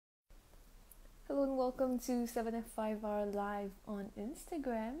welcome to 7F5R Live on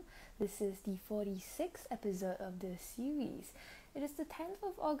Instagram. This is the 46th episode of this series. It is the 10th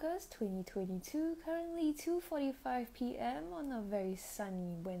of August 2022, currently 2:45 p.m. on a very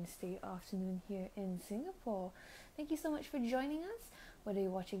sunny Wednesday afternoon here in Singapore. Thank you so much for joining us, whether you're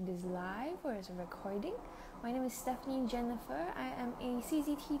watching this live or as a recording. My name is Singfanie Jennifer. I am a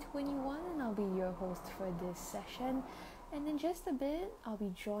CZT21 and I'll be your host for this session. And in just a bit, I'll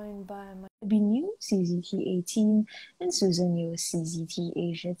be joined by my new CZT18 and Susan, your CZT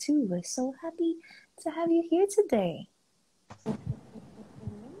Asia 2. We're so happy to have you here today.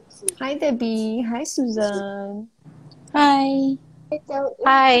 Hi Debbie. Hi Susan. Hi.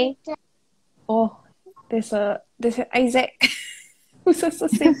 Hi. Oh, there's a Isaac who's also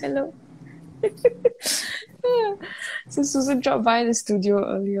saying hello. So Susan dropped by the studio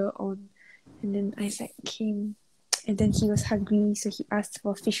earlier on, and then Isaac came. And then he was hungry, so he asked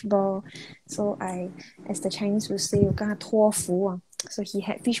for fishball. So I, as the Chinese will say, 我跟他托福. So he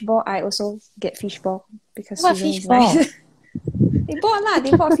had fishball. I also get fishball because What Susan is fishball? nice. They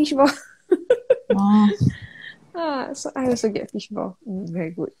bought fishball. Oh. So I also get fishball. Very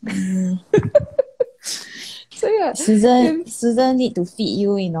good. So yeah, Susan need to feed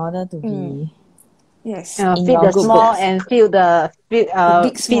you in order to be. Yes. In Feed your the group. small and feed the big,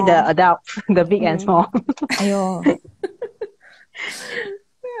 feed small. the adult, the big and small. Ayo.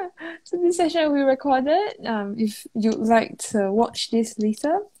 Yeah. So this session we recorded. If you'd like to watch this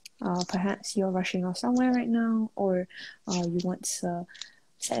later, perhaps you're rushing off somewhere right now, or you want to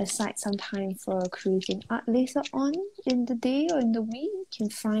set aside some time for creating art later on in the day or in the week, you can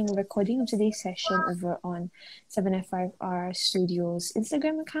find a recording of today's session over on 7F5R Studios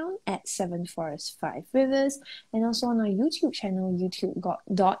Instagram account at 7forest5rivers, and also on our YouTube channel,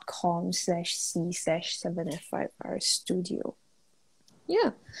 youtube.com/c/7f5r studio.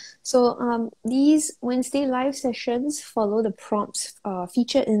 Yeah, so these Wednesday live sessions follow the prompts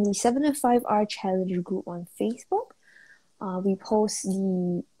featured in the 7F5R challenge group on Facebook. We post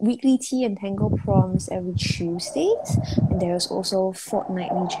the weekly tea and tangle prompts every Tuesdays, and there's also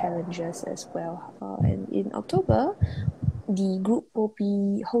fortnightly challenges as well. And in October, the group will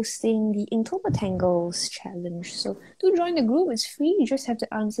be hosting the Inktober Tangles challenge. So do join the group. It's free. You just have to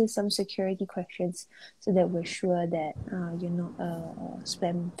answer some security questions so that we're sure that you're not a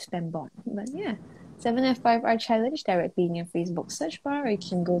spam bot. But yeah, 7F5R challenge directly in your Facebook search bar, or you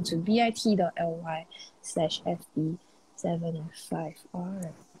can go to bit.ly/FB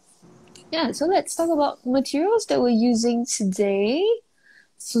 7F5R. Yeah, so let's talk about materials that we're using today.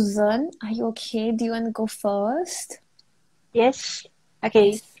 Susan, are you okay? Do you want to go first? Yes.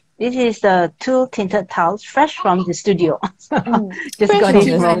 Okay. This is the 2 tinted towels, fresh from the studio. Just Fresh got from it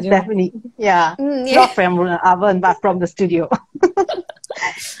the from studio. Stephanie. Yeah. Yeah. Not from the oven, but from the studio.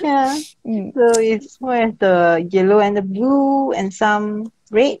 Yeah. So it's with the yellow and the blue and some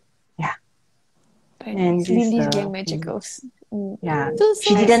red. Yeah. And Lindy's this, game magicals. Yeah. So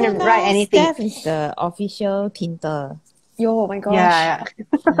She didn't now write anything. Steph is the official tinter. Yo, oh my gosh. Yeah.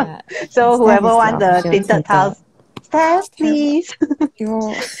 Yeah. So Steph whoever is wants the official tinted tinter. towels, Steph, please.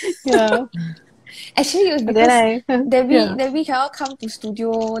 Yo. Yeah. Actually, it was And because then Debbie cannot come to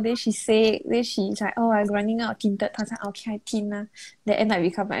studio. Then she's like, oh, I'm running out of tinted. I was like, okay, I tint lah. Then end up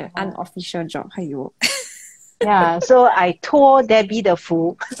become an unofficial job. Aiyo. Yeah, so I tore Debbie the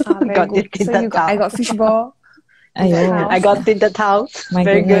fool. Very Got good. this So tinted I towel. got fishball. Aiyo. I got tinted towels. My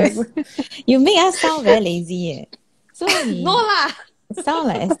Very goodness. good. You make us sound very lazy. So we No lah. sound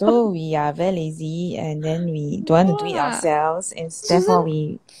like as though we are very lazy and then we don't want to do it No lah. ourselves, and therefore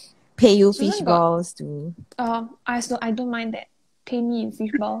we pay you Susan fish got- balls to. I don't mind that. Pay me in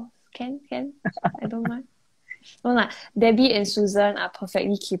fishball. Can. I don't mind. No lah. Debbie and Susan are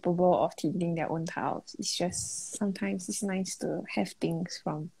perfectly capable of tinting their own towels. It's just sometimes it's nice to have things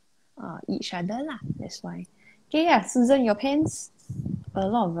from each other lah. That's why. Okay, yeah, Susan, your pens. A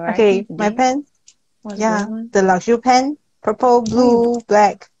lot of variety. Okay, today. my pen. What's Yeah, going on? the luxury pen. Purple, blue,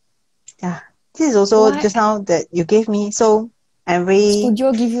 black. Yeah. This is also What? just now that you gave me. So I'm very...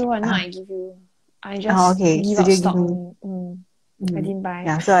 Studio give you one, not I give you. I just okay. give out Studio stock give me. only. I didn't buy.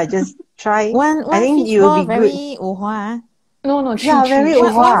 Yeah, so I just try. One I think fish you will ball be good. very 五花. No, three. Yeah, very three.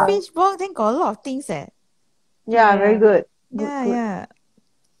 over. One fish ball then got a lot of things. Yeah, Yeah. very good. Yeah.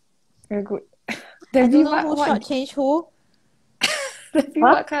 Very good. I Debbie, don't know who shortchange who. Debbie,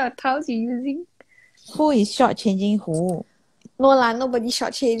 what kind of towels you using? Who is shortchanging who? No lah, nobody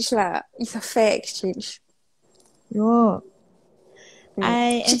shortchange lah. It's a fair exchange. Yo. Mm.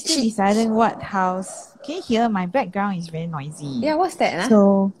 I am still deciding what house. Can you hear my background is very noisy? Yeah, what's that?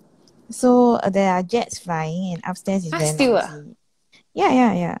 So there are jets flying and upstairs is very still noisy.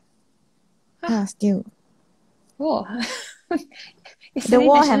 Yeah. Yeah, still. Oh. The Yesterday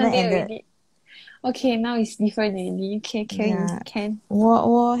war National haven't Day ended. already. Okay, now it's different already. Okay, Yeah. can.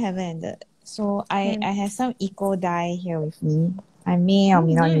 War haven't ended. So I have some eco dye here with me. I may or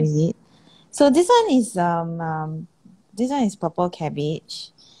may not nice. use it. So this one is purple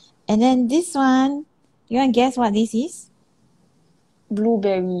cabbage. And then this one, you want to guess what this is?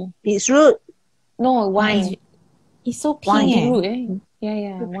 Blueberry. Beetroot. No, wine. It's so pink. Wine. Beetroot, eh?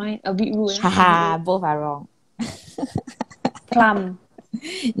 Yeah. Wine. A beetroot, eh? Haha, both are wrong. Plum.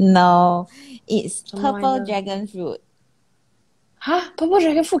 No, it's 什么来 purple 着 dragon fruit. Huh? Purple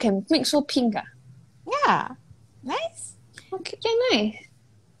dragon fruit can make so pink ah? Yeah, nice. Okay, yeah, nice.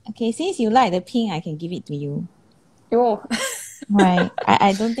 Okay, since you like the pink, I can give it to you. Yo. Right.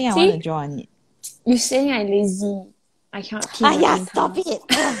 I don't think I want to See? draw on it. You saying I lazy. I cannot pink the Yeah, pink stop color. it.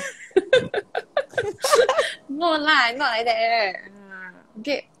 No lah, not like that.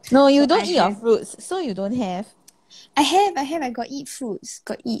 Okay. No, you So don't I eat your have- fruits, so you don't have. I have. I got eat fruits.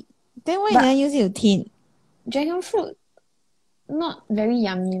 Got eat. Then why But- didn't you use it to tint? Dragon fruit, not very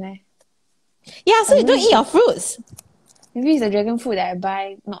yummy leh. Yeah, so you don't eat your fruits. Maybe it's the dragon fruit that I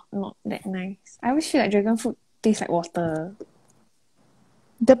buy not that nice. I always feel like dragon fruit tastes like water.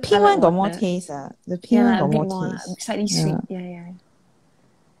 The pink I like one got more water. taste. The pink one a got bit more more taste. slightly sweet. Yeah.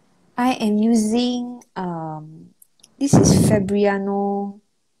 I am using this is Fabriano.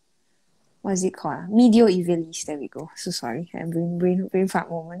 What is it called? Medio Evalis. There we go. So sorry, I'm brain fart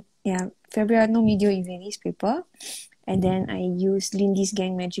moment. Yeah, Fabriano Medio Evalis paper, and then I use Lindy's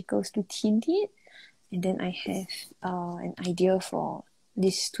Gang Magicals to tint it, and then I have an idea for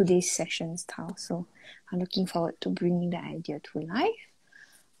this today's session style. So I'm looking forward to bringing that idea to life.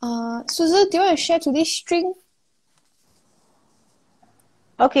 Susan, do you want to share today's string?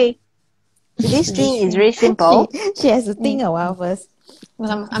 Okay. Today's string is very simple. She has to think a while first.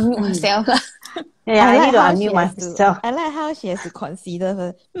 Well, I'm mute myself. Yeah, I need to how she unmute has myself. I like how she has to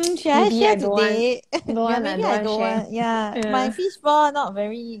consider first. Should I Maybe share I don't want- today? don't want, maybe I I don't don't want want. Yeah, Yeah. my fishball not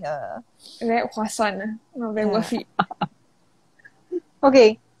very Very 划算, not very Yeah. worth it.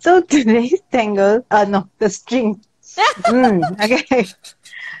 Okay, so today's tangle, the string. Okay.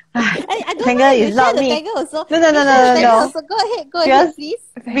 I don't Tangle mind you is share not the me. tangle also. No, You share the tangle no. also. Go ahead, please.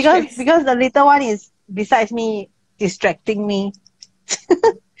 Because the little one is besides me distracting me.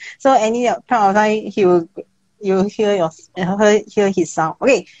 So any point of time you'll hear his sound.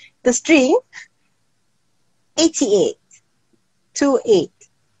 Okay, the string 88, 28.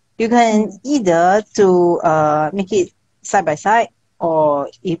 You can either to make it side by side, or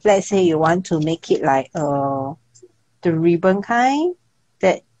if let's say you want to make it like the ribbon kind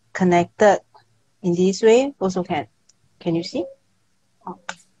that connected in this way, also can. Can you see? Oh.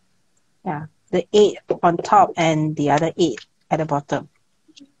 Yeah, the 8 on top and the other 8 at the bottom.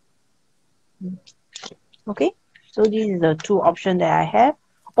 Okay, so these are the two options that I have.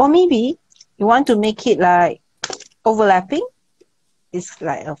 Or maybe you want to make it like overlapping. It's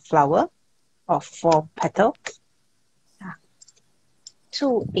like a flower of 4 petals.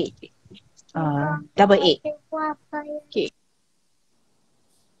 2, 8. Double 8. Okay.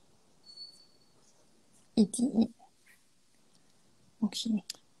 88. Okay.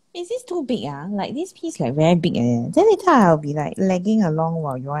 Is this too big? Like this piece like very big. Then later I'll be like lagging along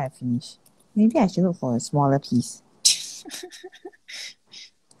while you all have finished. Maybe I should look for a smaller piece.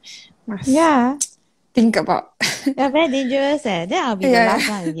 Must Yeah. think about. Yeah, very dangerous. Then I'll be the Yeah. last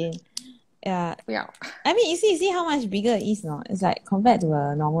one again. Yeah. Yeah. I mean, you see how much bigger it is now. It's like compared to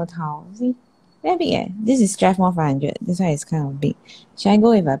a normal towel. See, very big. This is Strathmore 500. That's why it's kind of big. Should I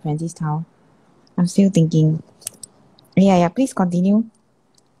go with a Apprentice towel? I'm still thinking. Yeah. Please continue.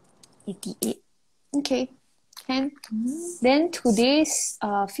 88. Okay. Can. Then today's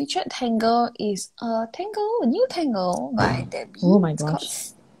featured tangle is a new tangle by Debbie. Oh my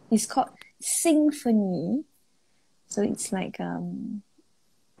gosh. It's called Singfanie. So it's like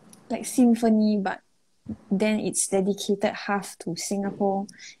symphony, but then it's dedicated half to Singapore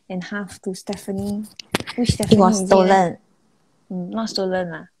and half to Stephanie. Which Stephanie It was is stolen. Not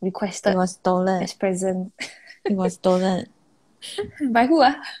stolen lah. Requested It was stolen. as present. It was stolen. By who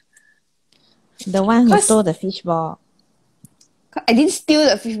ah? The one who 'Cause- stole the fishball. I didn't steal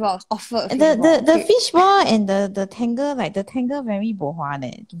the fishball. I was offered a fishball. The fishball and the tangle, like the tangle very bo hua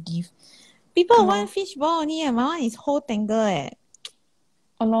to give. People want fishball only. My one is whole tangle.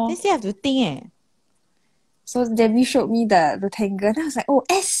 Oh no. They still have to think. So Debbie showed me the tangle. And I was like, oh,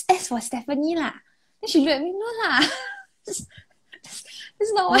 S for Stephanie lah. Then she looked at me, no lah.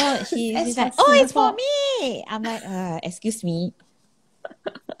 It's not what. Oh, she's S like, for oh, it's for Singapore. me. I'm like, excuse me.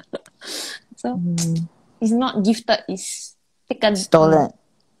 So it's not gifted, it's taken. Stolen.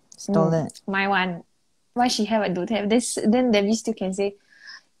 stolen. My one. Why she have, I don't have. This, then Debbie still can say,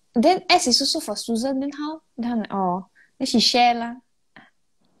 then S is also for Susan, then how? Then I'm like, oh. Then she share lah.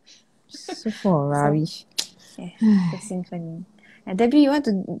 So for rubbish. Yeah, the Singfanie. And Debbie, you want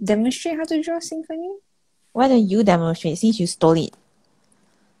to demonstrate how to draw Singfanie? Why don't you demonstrate since you stole it?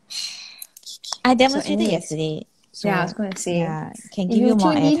 I demonstrated anyways, yesterday. So, yeah, I was going to say. Yeah, can If give you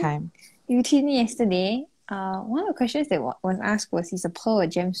more tuned in- airtime. You tuned in yesterday. One of the questions that was asked was, is a pearl a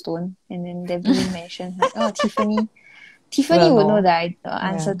gemstone? And then Debbie mentioned, like, oh, Tiffany. Tiffany Well, would no. know the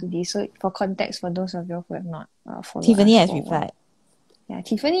answer to this. So for context, for those of you who have not followed Tiffany us has for a while. replied. Yeah,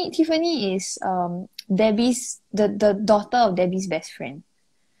 Tiffany is Debbie's the daughter of Debbie's best friend.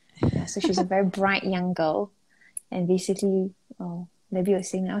 Yeah, so she's a very bright young girl, and basically, Debbie was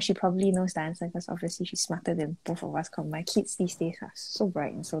saying, she probably knows the answer because obviously she's smarter than both of us combined. Kids these days are so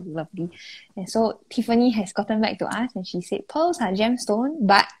bright and so lovely. And so Tiffany has gotten back to us and she said pearls are gemstone,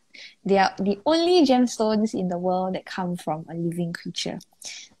 but they are the only gemstones in the world that come from a living creature.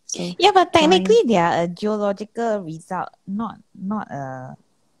 So Yeah, but technically they are a geological result, not a...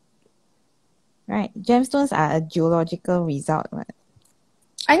 Right? Gemstones are a geological result, right?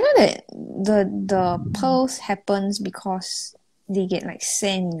 I know that the pearls happens because they get like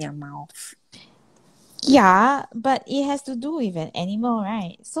sand in your mouth. Yeah, but it has to do with an animal,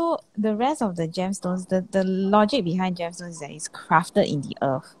 right? So the rest of the gemstones, the logic behind gemstones is that it's crafted in the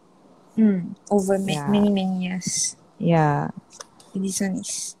earth. Over Yeah. many years. Yeah. This one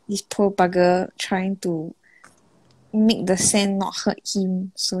is this poor bugger trying to make the sand not hurt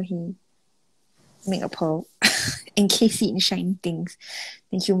him, so he make a pearl, encase it in shiny things.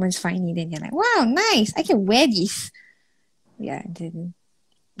 Then humans find it, then they're like, wow, nice, I can wear this. Yeah, and then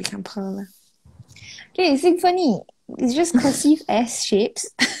become pearl lah. Okay, Singfanie. It's just cursive S shapes.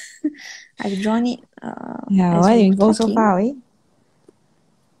 I've drawn it. Why do you go so far away?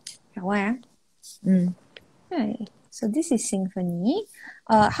 Why? Right. So this is Singfanie.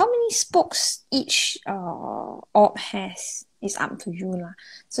 How many spokes each orb has is up to you lah.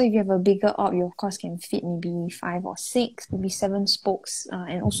 So if you have a bigger orb, you of course can fit maybe 5 or 6, maybe 7 spokes.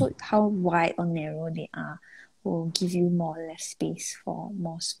 And also how wide or narrow they are will give you more or less space for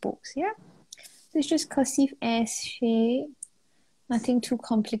more spokes. Yeah. So it's just cursive S shape. Nothing too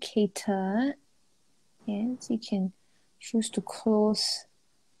complicated. Yes, you can choose to close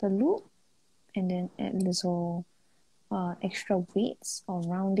the loop and then add little extra weights or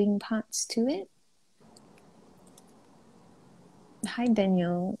rounding parts to it. Hi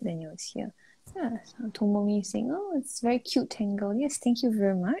Daniel. Daniel is here. Yeah, so Tomomi is saying, oh, it's very cute Tangle. Yes, thank you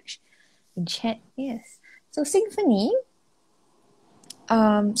very much. In chat, yes. So Singfanie.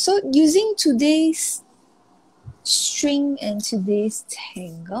 So using today's string and today's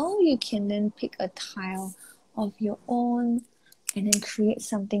tangle, you can then pick a tile of your own and then create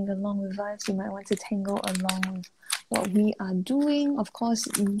something along with us. You might want to tangle along with what we are doing. Of course,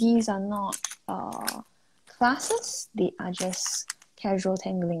 these are not classes. They are just casual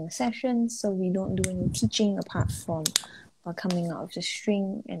tangling sessions. So we don't do any teaching apart from coming out of the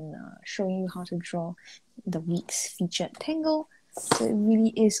string and showing you how to draw the week's featured tangle. So it really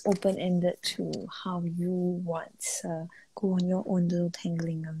is open-ended to how you want to go on your own little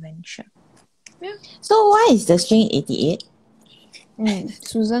tangling adventure. Yeah. So why is the string 88?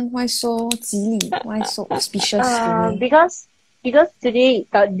 Susan, why so 吉利? Why so auspicious today? Because today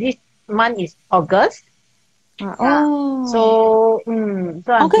this month is August. So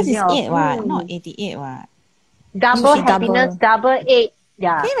August is 8 what, not 88 what. Double happiness, double 8.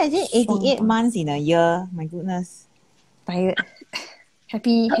 Yeah. Can you imagine 88 months in a year? My goodness. Tired.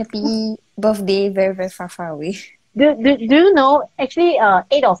 Happy birthday, very, very far away. Do you know, actually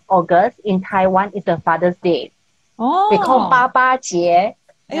 8th of August in Taiwan is the Father's Day. Oh. They call 爸爸节.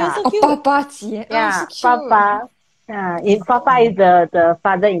 Yeah. So cute. 爸爸节. Yeah, so cute. 爸爸. Papa is the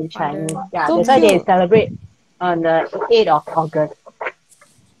father in Chinese. Yeah, so that's why they cute. celebrate on the 8th of August.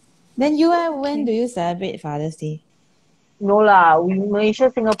 Then when do you celebrate Father's Day? No lah, Malaysia,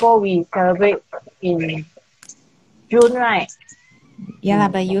 Singapore, we celebrate in June, right? Yeah lah,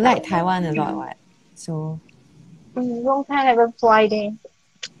 but you like Taiwan a lot, what? So. Long time haven't fly there.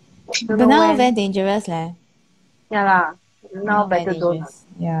 But now very dangerous leh. Yeah lah. Now better don't. Dangerous.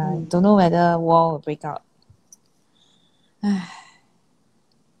 Yeah, don't know whether war will break out.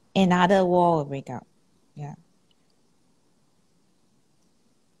 Another war will break out. Yeah.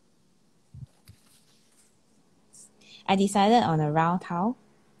 I decided on a round towel.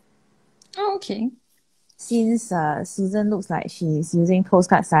 Oh, okay. Since Susan looks like she's using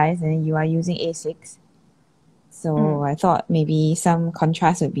postcard size and you are using A6. So I thought maybe some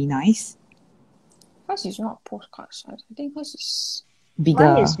contrast would be nice. Hers is not postcard size. I think hers is...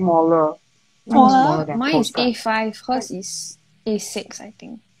 bigger? Mine is smaller. Mine is Smaller? smaller than Mine is postcard. A5. Hers is A6, I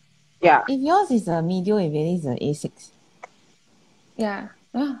think. Yeah. If yours is a medium, if it is a A6. Yeah.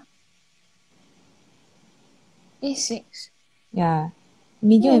 A6. Yeah.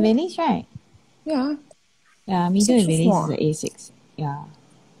 Medium Oh, if it is, right? yeah. Yeah, medium Six if so it is small. a A6. Yeah.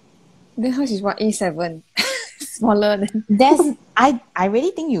 Then hers is what? A7. Smaller than. I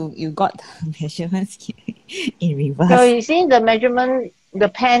really think you got the measurements in So reverse. you see the measurement, the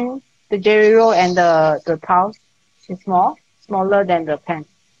pen, the Jerry roll and the tiles is smaller than the pen.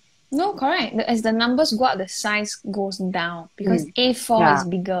 No, correct. As the numbers go up, the size goes down because Mm. A4 Yeah. is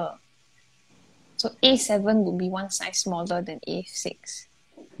bigger. So A7 would be one size smaller than A6.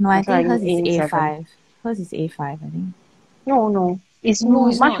 No, I That's why I think use hers is A7. A5. Hers is A5, I think. No. It's No,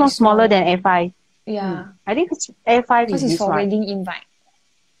 it's much not. more It's smaller than smaller. A5. Yeah. I think A5 Because is it's this for one. wedding invite.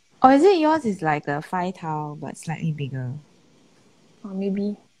 Or is it yours is like a 5 tile but slightly bigger? Or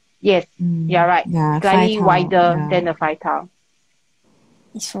maybe Yes, you're right. Yeah, 5 Slightly tile. wider Yeah. than the 5 tile.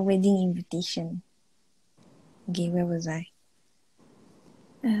 it's for wedding invitation. Okay, where was I?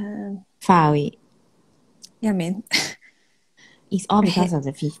 Far away. Yeah, man. It's all because had- of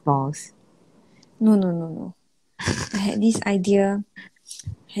the fish balls. No. I had this idea.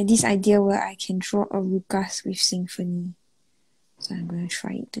 Where I can draw a Lucas with Singfanie. So I'm going to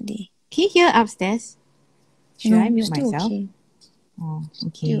try it today. Can you hear upstairs? Should I mute still myself? okay. Oh, Still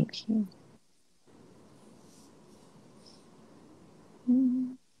okay. okay.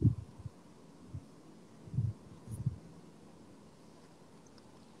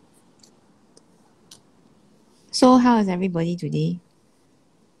 So how is everybody today?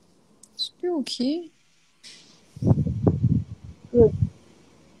 Still okay. Good.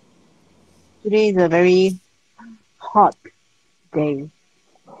 Today is a very hot day.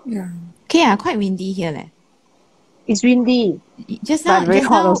 Yeah. Okay, quite windy here leh. It's windy, Just but now, very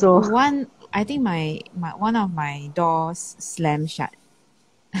hot also. I think my one of my doors slammed shut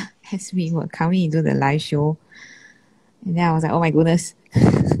as we were coming into the live show. And then I was like, oh my goodness.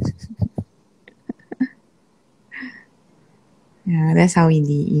 Yeah, that's how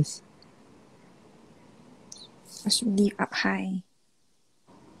windy it is. I should leave up high.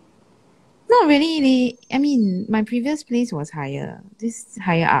 Not really. I mean, my previous place was higher. This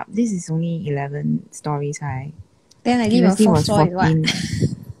higher up. This is only 11 stories high. Then I leave on Previously fourth was floor is 14.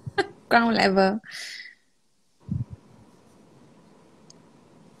 what? Ground level.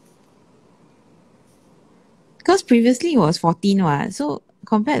 Because previously it was 14 what. So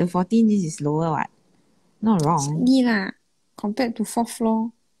compared to 14, this is lower what. Not wrong. Slightly lah. Compared to fourth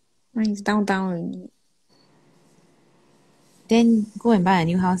floor. Mine is down already. Then go and buy a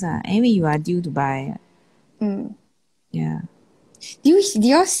new house. Anyway, you are due to buy. Yeah. Do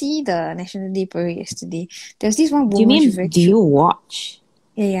you all see the National Day parade yesterday? There was this one woman. Do you she was mean, very do cute. you watch?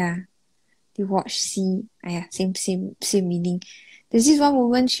 Yeah. You watch, see. Same meaning. There's this one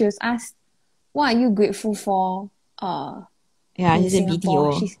woman, she was asked, what are you grateful for Yeah, in she said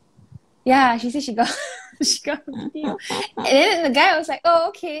Singapore? BTO. She said she got a BTO. And then the guy was like, oh,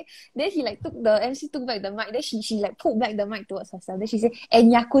 okay. Then he like the MC took back the mic. Then she like pulled back the mic towards herself. Then she said,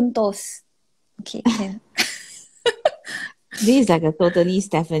 and Yakuntos. Okay, can. This is like a totally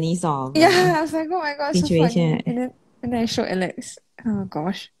Stephanie sort of Yeah, I was like, oh my god, so situation. funny. And then I showed Alex. Oh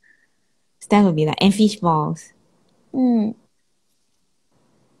gosh. Steph would be like, and fish balls.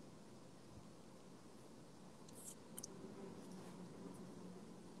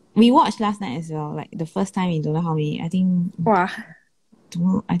 We watched last night as well. Like the first time in don't know how many. I think Wow.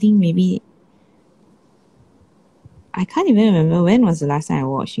 I think maybe I can't even remember when was the last time I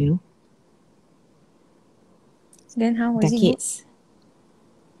watched, Then how was it? Decades.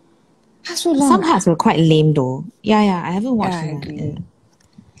 So long. Some parts were quite lame though. Yeah, I haven't watched Yeah, I it. agree.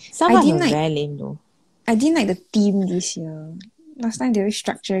 Some I parts didn't were like- very lame though. I didn't like the theme this year. Last time they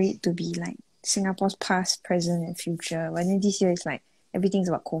restructured it to be like Singapore's past, present, and future. But then this year it's like everything's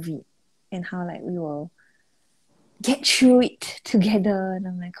about COVID and how like we will get through it together. And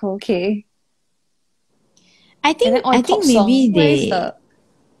I'm like, okay. I And think then on pop maybe song, where is they the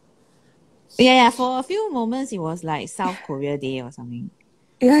yeah, for a few moments it was like South Korea Day or something.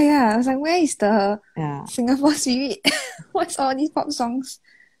 Yeah. I was like, where is the Yeah. Singapore spirit? What's all these pop songs?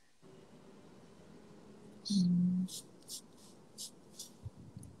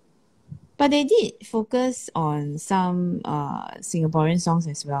 But they did focus on some Singaporean songs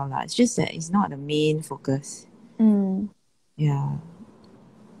as well. It's just that it's not the main focus. Yeah.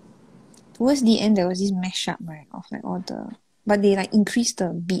 Towards the end there was this mashup, right, of like all the, but they like increased the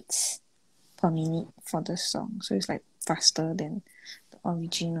beats per minute for the song. So it's like faster than the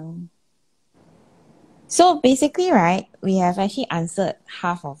original. So basically, right, we have actually answered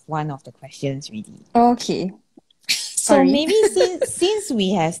half of one of the questions already. Okay. So Sorry. maybe since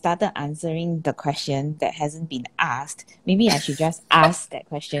we have started answering the question that hasn't been asked, maybe I should just ask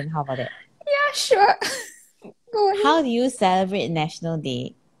that question. How about that? Yeah, sure. Go ahead. How do you celebrate National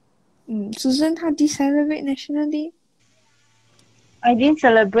Day? Susan, how do you celebrate National Day? I didn't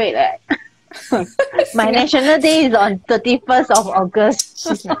celebrate it. My National Day is on 31st of August.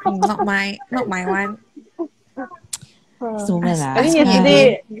 She's like, not my one. Suman Ask- lah. I think ask me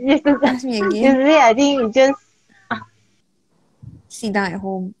again. yesterday, Ask me again. yesterday I think it just Sit down at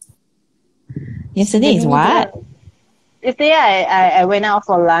home. Yesterday is what? yesterday I went out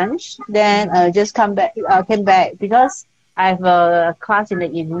for lunch, then just came back because I have a class in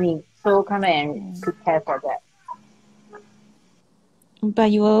the evening, so come back and prepare for that.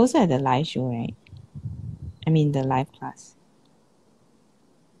 But you were also at the live show, right? I mean the live class.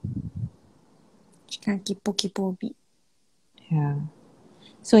 She can't keep a bit. Yeah.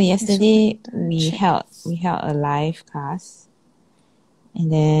 So yesterday So, we check. held a live class,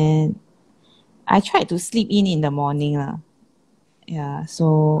 and then I tried to sleep in the morning lah. Yeah.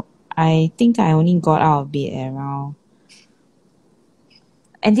 So I think I only got out of bed around.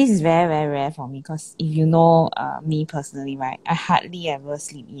 And this is very, very rare for me because if you know me personally, right, I hardly ever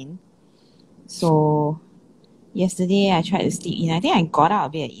sleep in. So yesterday I tried to sleep in. I think I got out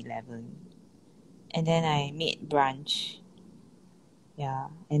of bed at 11. And then I made brunch. Yeah.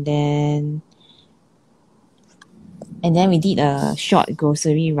 And then we did a short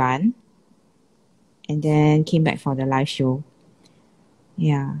grocery run. And then came back for the live show.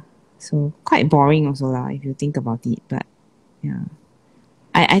 Yeah. So quite boring also lah if you think about it. But yeah.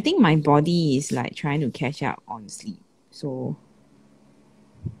 I think my body is like trying to catch up on sleep. So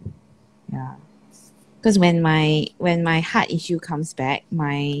yeah. Because when my heart issue comes back,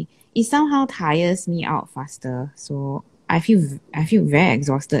 it somehow tires me out faster. So I feel very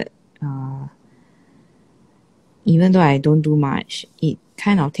exhausted. Even though I don't do much, it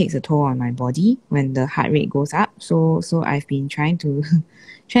kind of takes a toll on my body when the heart rate goes up. So I've been trying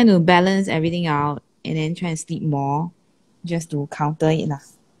to balance everything out and then try and sleep more just to counter it lah.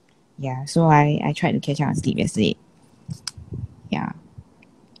 Yeah, so I tried to catch up on sleep yesterday. Yeah.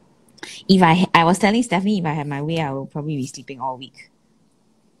 If I was telling Stephanie if I had my way, I would probably be sleeping all week.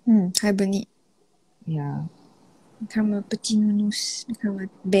 Hibernate. Yeah. Become a petit nounours. Become a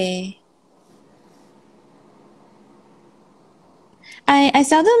bear. I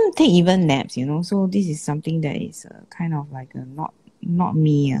seldom take even naps, so this is something that is kind of like a not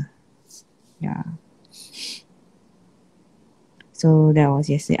me. Yeah. So that was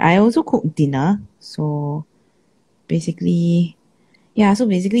yesterday. I also cooked dinner. So basically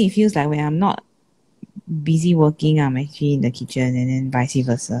it feels like when I'm not busy working, I'm actually in the kitchen and then vice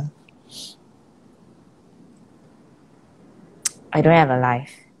versa. I don't have a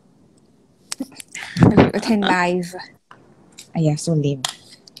life. You attend live. Yeah, so lame.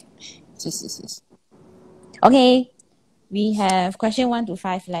 Yes. Okay. We have question 1 to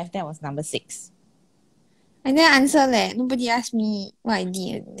 5 left. That was number 6. I didn't answer leh. Nobody asked me what I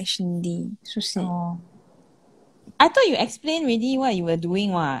did at National Day. So sad. Oh. I thought you explained already what you were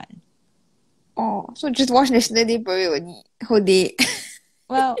doing, what? Oh, so just watch National Day parade only. Whole day.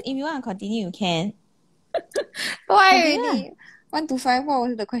 Well, if you want to continue, you can. Why Continue already? 1 to 5, what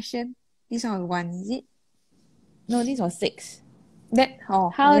was the question? This one was 1, is it? No, this was 6.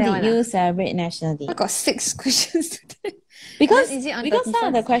 How did you celebrate National Day? I got 6 questions today. Because Then is it on some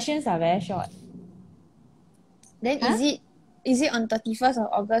of 31st? the questions are very short. Then is it on 31st of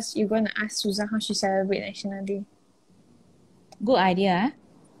August you're going to ask Susan how she celebrate National Day? Good idea,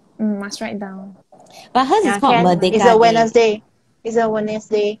 Must write down. But hers is called Merdeka Day. It's a Wednesday. It's a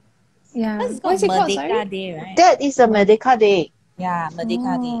Wednesday. Yeah. Hers is What is it called called, sorry? Merdeka Day, right? That is a Merdeka Day. Yeah,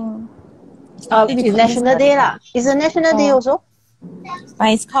 Merdeka Day. It's National Day lah. It's a National Day also. But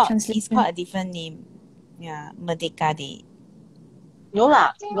it's called Translation. a different name. Yeah, Merdeka Day. No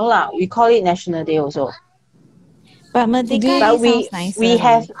lah. We call it National Day also. But Merdeka Day sounds nicer. We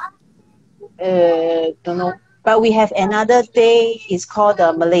have don't know. But we have another day. It's called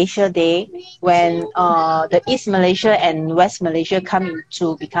the Malaysia Day when the East Malaysia and West Malaysia come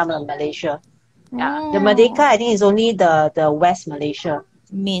into become a Malaysia. Yeah, the Merdeka I think is only the West Malaysia.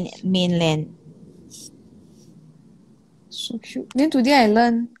 Mainland. So cute. Then today I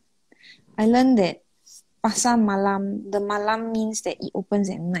learned that Pasar Malam, the Malam means that it opens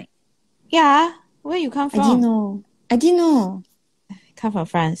at night. Yeah, where you come from? I didn't know. Come from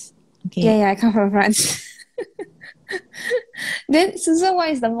France. Okay. Yeah, I come from France. Then Susan, what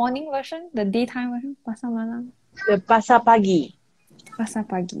is the morning version? The daytime version? Pasar Malam? The Pasar Pagi. Pasar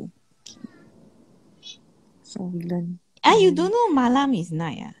Pagi. So we learn. You don't know malam is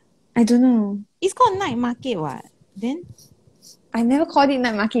night. I don't know. It's called night market, what? Then, I never called it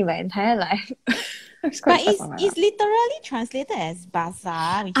night market my entire life. but it's literally translated as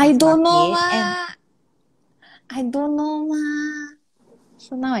bazaar, which I is don't know market, and ma. I don't know ma.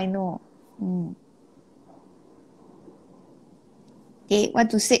 So now I know. Okay, 1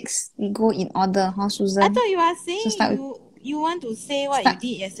 to 6. We go in order, huh, Susan? I thought you were saying start you want to say what you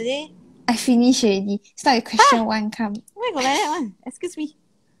did yesterday. I finished already. Start with question 1, come. Where got like that one? Excuse me.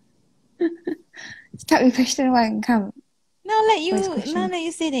 Start with question 1, come. Now let you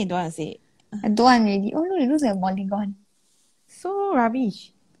say, then you don't want to say. I don't want already. Oh no, it looks like a polygon. So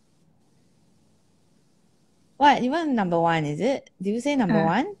rubbish. What, you want number 1, is it? Do you say number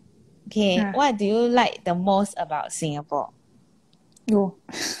 1? Okay, what do you like the most about Singapore? Go.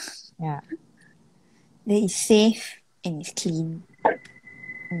 Yeah. That it's safe and it's clean.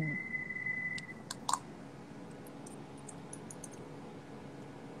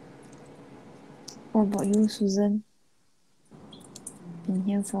 What about you, Susan? Been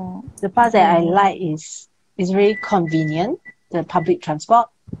here for... The part that I like is very convenient, the public transport.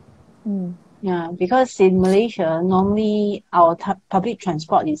 Yeah, because in Malaysia, normally our public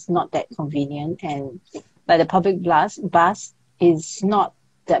transport is not that convenient, and like the public bus is not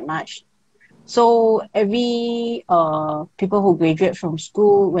that much. So every people who graduate from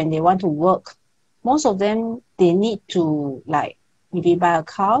school, when they want to work, most of them, they need to like maybe buy a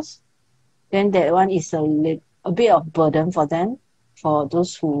car. Then that one is a bit of burden for them, for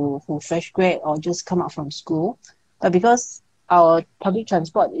those who fresh grad or just come out from school. But because our public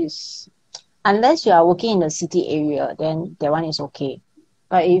transport is, unless you are working in the city area, then that one is okay.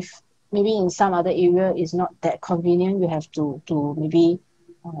 But if maybe in some other area is not that convenient, you have to maybe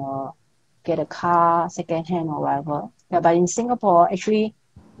get a car second hand or whatever. Yeah, but in Singapore, actually,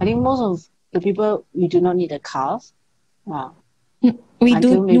 I think most of the people, we do not need a car. We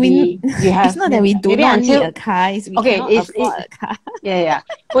until do. Maybe you have. It's not that we do maybe not until, need a car. It's we cannot afford a car. Yeah.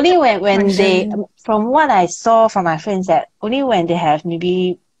 Only when they, from what I saw from my friends, that only when they have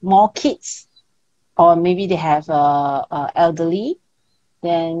maybe more kids, or maybe they have elderly,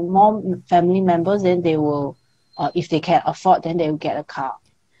 then more family members, then they will, if they can afford, then they will get a car.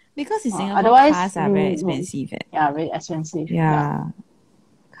 Because in Singapore, otherwise, cars are very expensive. Yeah, very expensive. Yeah.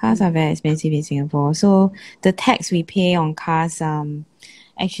 Cars are very expensive in Singapore. So the tax we pay on cars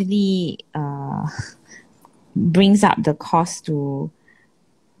actually brings up the cost to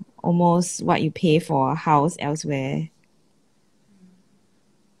almost what you pay for a house elsewhere.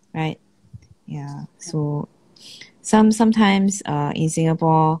 Right? Yeah. So sometimes in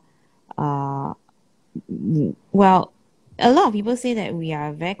Singapore, well, a lot of people say that we are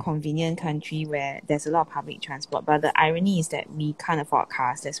a very convenient country where there's a lot of public transport, but the irony is that we can't afford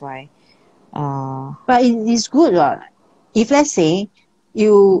cars. That's why. But it's good, right? If let's say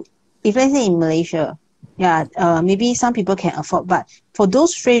in Malaysia, maybe some people can afford, but for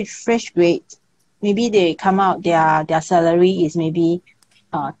those fresh grade, maybe they come out, their salary is maybe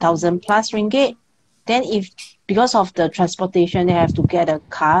 1,000 plus ringgit. Then if because of the transportation, they have to get a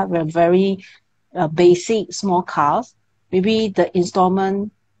car, a very basic small cars. Maybe the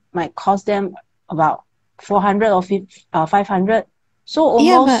installment might cost them about 400 or 500. So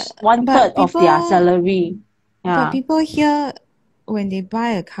almost one third of their salary. Yeah. But people here, when they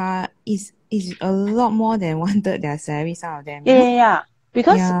buy a car, is a lot more than one third their salary. Some of them. Yeah.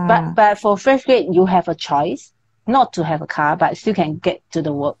 Because but for fresh grade, you have a choice not to have a car, but still can get to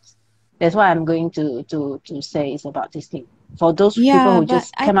the work. That's why I'm going to say is about this thing for those people who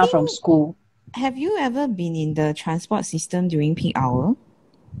just came out from school. Have you ever been in the transport system during peak hour?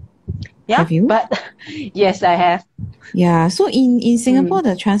 Yeah, have you? But yes, I have. Yeah, so in Singapore,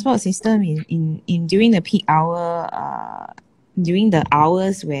 the transport system in during the peak hour, during the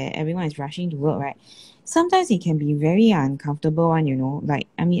hours where everyone is rushing to work, right? Sometimes it can be very uncomfortable one, like,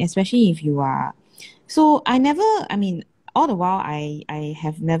 I mean, especially if you are. So all the while I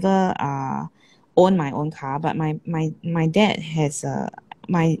have never owned my own car, but my dad has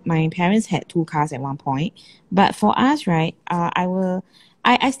my parents had 2 cars at one point. But for us, right,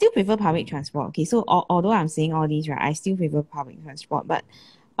 I still prefer public transport. Okay, so although I'm saying all these, right, I still prefer public transport, but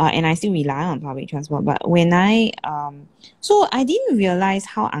and I still rely on public transport. But when so I didn't realize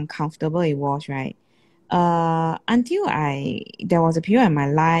how uncomfortable it was, right? Until there was a period in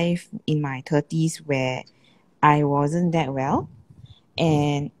my life in my 30s where I wasn't that well,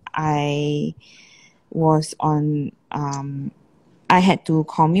 and I was on I had to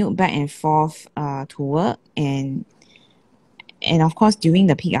commute back and forth to work, and of course during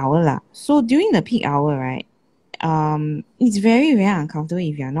the peak hour lah. So during the peak hour, right, it's very, very uncomfortable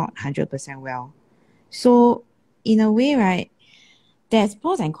if you're not 100% well. So in a way, right, there's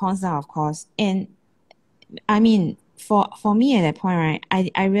pros and cons now, of course. And I mean, for me at that point,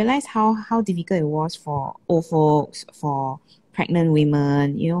 right, I realized how difficult it was for old folks, for pregnant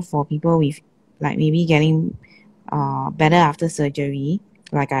women, for people with like maybe getting better after surgery,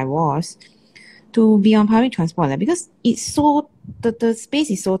 like I was, to be on public transport, like, because it's so the space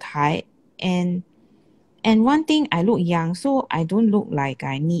is so tight. And one thing, I look young, so I don't look like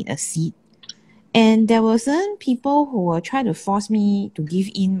I need a seat. And there were certain people who were trying to force me to give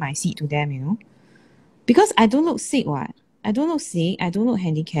in my seat to them. Because I don't look sick, what? I don't look sick, I don't look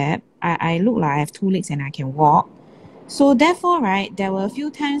handicapped. I look like I have two legs and I can walk. So therefore, right, there were a few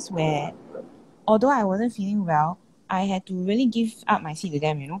times where, although I wasn't feeling well, I had to really give up my seat to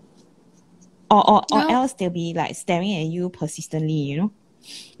them. Or Now, else they'll be like staring at you persistently.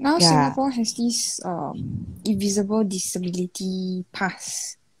 now Yeah. Singapore has this invisible disability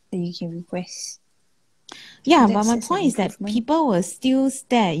pass that you can request. Yeah, but That's my an point is that improvement. people will still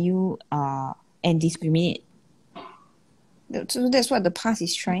stare at you and discriminate. So that's what the pass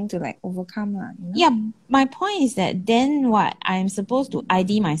is trying to like overcome, lah. Yeah, my point is that then what? I'm supposed to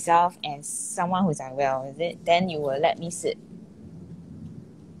ID myself as someone who's unwell, is it? Then you will let me sit.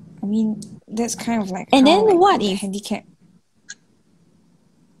 I mean, that's kind of like And how then like what the if handicap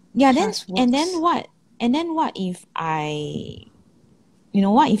yeah, pass and works. then what? And then what if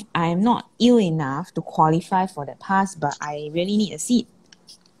what if I'm not ill enough to qualify for the pass, but I really need a seat?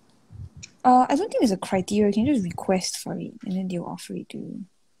 I don't think there's a criteria. You can just request for it, and then they'll offer it to you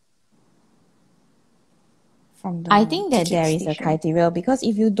from I the think that ticket there is a station. criteria, because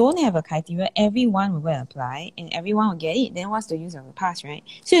if you don't have a criteria, everyone will go and apply and everyone will get it. Then what's the use of a pass, right?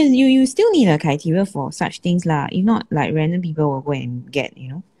 So you still need a criteria for such things lah. If not, like random people will go and get.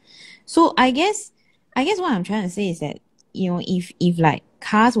 So I guess what I'm trying to say is that if like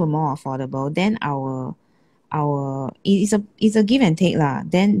cars were more affordable, then it's a give and take lah.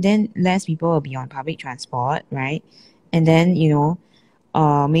 Then less people will be on public transport, right? And then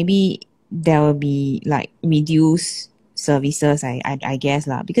maybe there will be like reduced services, I guess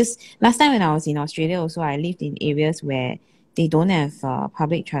lah. Because last time when I was in Australia also, I lived in areas where they don't have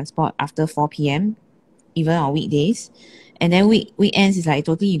public transport after 4 p.m. even on weekdays. And then weekends is like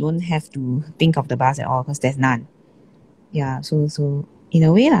totally you don't have to think of the bus at all because there's none. Yeah, so in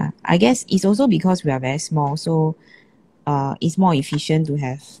a way lah, I guess it's also because we are very small, so it's more efficient to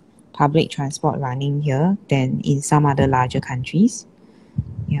have public transport running here than in some other larger countries.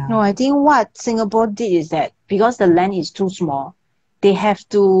 Yeah. No, I think what Singapore did is that because the land is too small, they have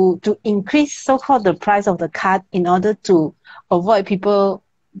to increase so-called the price of the car in order to avoid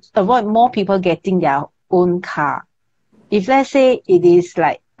more people getting their own car. If let's say it is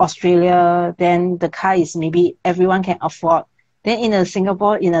like Australia, then the car is maybe everyone can afford. Then in a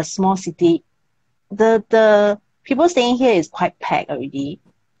Singapore, in a small city, the people staying here is quite packed already.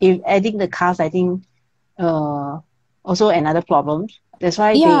 If adding the cars, I think also another problem. That's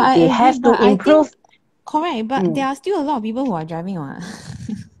why Yeah, I they agree, have to but I improve. think correct, but there Mm, are still a lot of people who are driving on.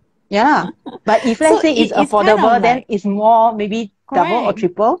 yeah. But if So let's say it's it's kind of affordable, then like it's more maybe double or correct,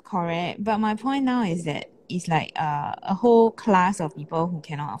 triple. correct. But my point now is that it's like a whole class of people who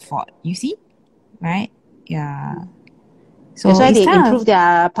cannot afford. You see, right? Yeah. That's So why it's they kind of improve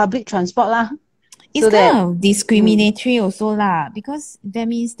their public transport lah. it's So kind that of discriminatory also lah, because that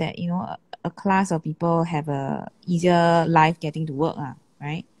means that a class of people have a easier life getting to work lah,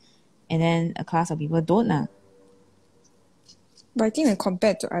 right? And then a class of people don't lah. But I think when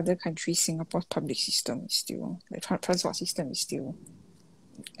compared to other countries, Singapore's public system is still like transport system is still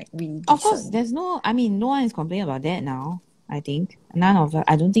like really Of course, decent. no one is complaining about that now. I think none of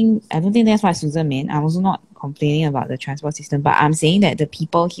I don't think that's what Susan meant. I'm also not complaining about the transport system, but I'm saying that the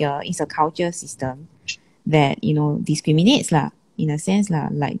people here is a culture system that discriminates lah, in a sense lah.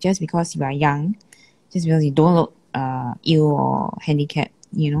 Like just because you are young, just because you don't look ill or handicapped.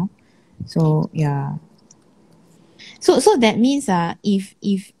 So yeah. So that means if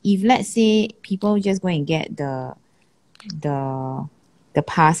let's say people just go and get the the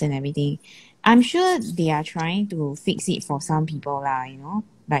pass and everything, I'm sure they are trying to fix it for some people lah,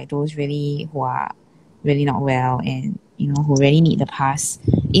 like those really who are really not well and who really need the pass.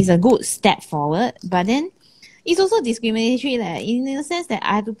 It's a good step forward, but then it's also discriminatory in the sense that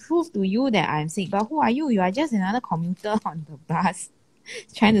I have to prove to you that I'm sick. But who are you? You are just another commuter on the bus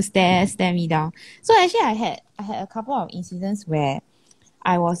trying to stare me down. So actually I had a couple of incidents where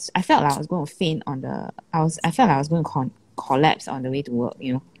I felt like I was going to faint I felt like I was going to collapse on the way to work,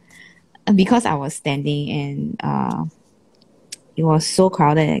 because I was standing and it was so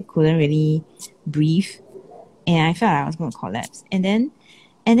crowded I couldn't really breathe, and I felt like I was going to collapse. And then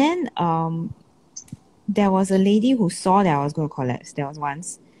there was a lady who saw that I was going to collapse. There was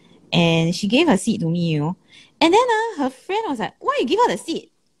once. And she gave her seat to me, And then her friend was like, why you give her the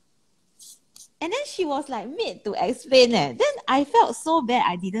seat? And then she was like made to explain it. Then I felt so bad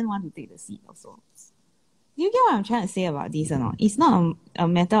I didn't want to take the seat also. Do you get what I'm trying to say about this or not? It's not a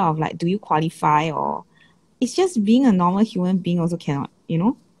matter of like, do you qualify, or it's just being a normal human being also cannot,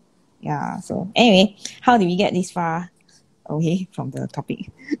 Yeah, so anyway, how did we get this far away from the topic?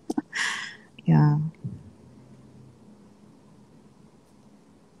 Yeah.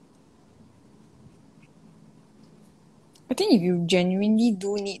 I think if you genuinely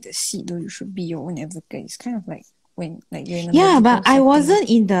do need the seat, though, you should be your own advocate. It's kind of like when you're in a medical but I setting. wasn't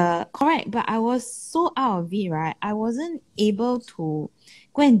in the correct, but I was so out of it, right? I wasn't able to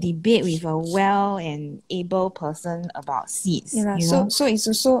go and debate with a well and able person about seats. Yeah, you know? so it's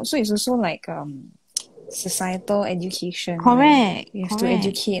also like societal education. Correct. You have to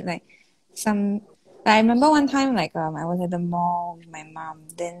educate like some. I remember one time I was at the mall with my mom.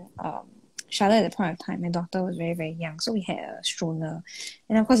 Then Charlotte at the point of time, my daughter was very, very young, so we had a stroller,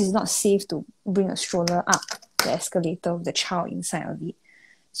 and of course it's not safe to bring a stroller up the escalator with the child inside of it.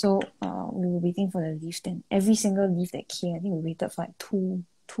 So we were waiting for the lift, and every single lift that came, I think we waited for like two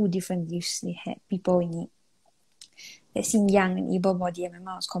different lifts. They had people in it that seemed young and able-bodied, and my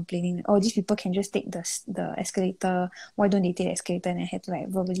mom was complaining, oh, these people can just take the escalator, why don't they take the escalator? And I had to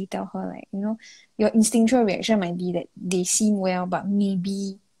verbally tell her, your instinctual reaction might be that they seem well, but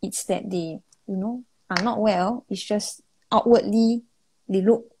maybe it's that they, are not well. It's just outwardly they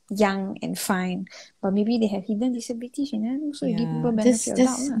look young and fine, but maybe they have hidden disabilities, so you give people benefit of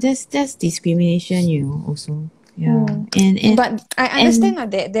doubt. That's discrimination, also. Yeah. And but I understand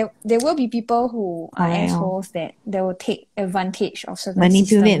that there will be people who are assholes that they will take advantage of certain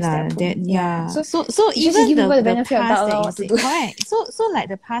manipulate systems. So even give people the benefit of past doubt that you said, correct. So like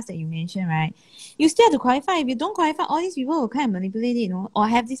the past that you mentioned, right? You still have to qualify. If you don't qualify, all these people will kind of manipulate it, or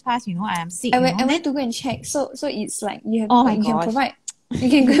have this past, I am sick. I went to go and check. So it's like you have. Oh my you gosh. can provide. You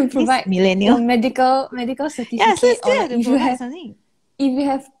can go and provide millennial medical certificate. Yeah, so still or have to provide something. If you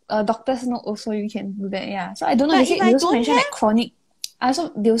have a doctor's note, also you can do that. Yeah. So I don't know. But They also mention chronic.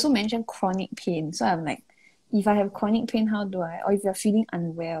 They also mention chronic pain. So I'm like, if I have chronic pain, how do I? Or if you're feeling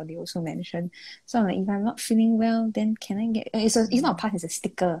unwell, they also mention. So I'm like, if I'm not feeling well, then can I get? It's not a pass. It's a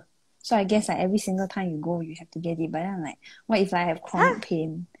sticker. So I guess every single time you go, you have to get it. But then I'm like, what if I have chronic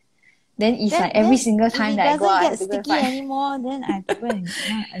pain? Then it's every single time that I go out, I have to go and find. Anymore, then I have to go and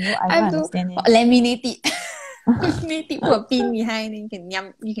I have to laminate it. Laminate it, put a pin behind, and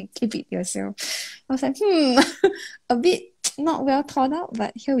you can keep it yourself. I was like, a bit not well thought out,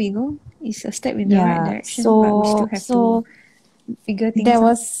 but here we go. It's a step in the right direction, but we still have to figure things out. There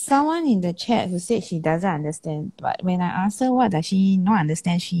was someone in the chat who said she doesn't understand, but when I asked her what does she not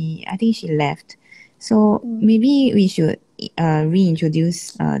understand, I think she left. So maybe we should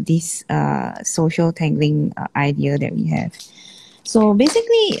reintroduce this social tangling idea that we have. So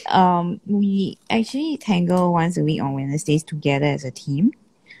basically, we actually tangle once a week on Wednesdays together as a team.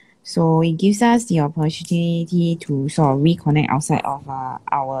 So it gives us the opportunity to sort of reconnect outside of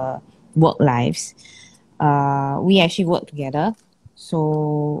our work lives. We actually work together.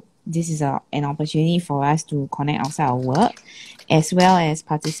 So this is an opportunity for us to connect outside our work, as well as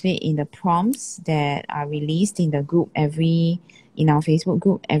participate in the prompts that are released in the group in our Facebook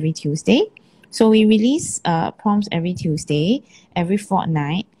group every Tuesday. So we release prompts every Tuesday, every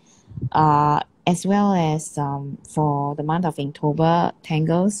fortnight, as well as for the month of October,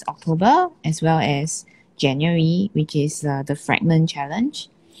 Tangles October, as well as January, which is the Fragment Challenge.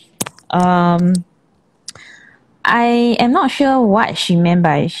 I am not sure what she meant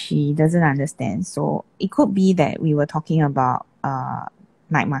by she doesn't understand. So it could be that we were talking about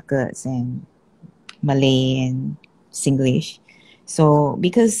night markets and Malay and Singlish. So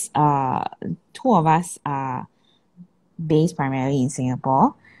because two of us are based primarily in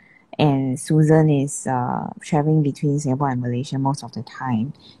Singapore, and Susan is traveling between Singapore and Malaysia most of the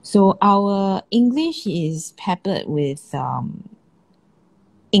time. So our English is peppered with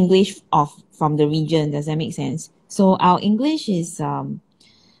English from the region. Does that make sense? So our English is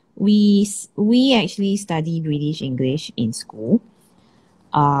we actually study British English in school,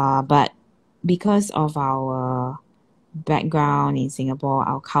 but because of our background in Singapore,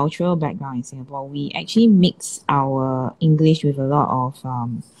 our cultural background in Singapore, we actually mix our English with a lot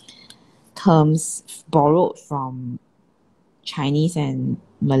of terms borrowed from Chinese and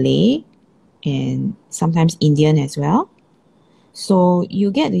Malay, and sometimes Indian as well. So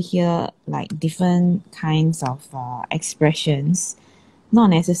you get to hear like different kinds of expressions, not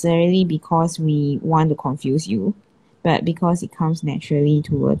necessarily because we want to confuse you, but because it comes naturally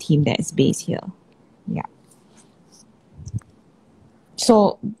to a team that's based here. Yeah.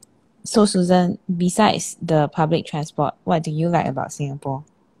 So Susan, besides the public transport, what do you like about Singapore?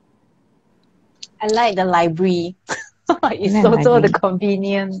 I like the library. It's like also the library?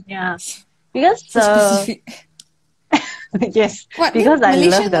 convenience. Yeah. Because So specific. yes, What? because Then I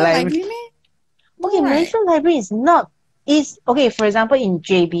Malaysia love the no library. library meh? No, Okay, right? Malaysian library is okay, for example in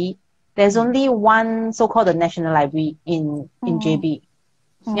JB, there's only one so-called the National Library in Oh, JB.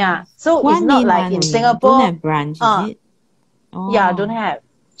 oh. Yeah. So it's One not main like one in only. Don't Singapore, have branch, is uh it? yeah, don't Oh. have.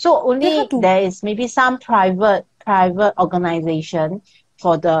 So Then how only to? there is maybe some private organization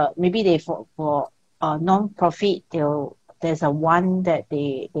for the maybe they for non-profit there's a one that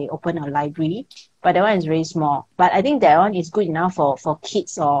they open a library, but that one is very small. But I think that one is good enough for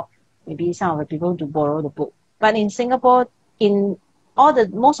kids or maybe some of the people to borrow the book. But in Singapore, in all the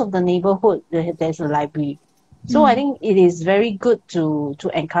most of the neighborhood there's a library. So I think it is very good to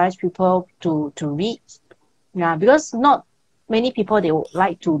encourage people to read. Yeah, because not many people they would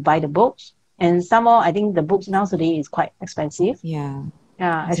like to buy the books, and some more I think the books nowadays is quite expensive. Yeah.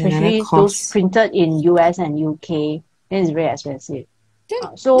 Yeah, It's another especially those cost. printed in US and UK, then it's very expensive.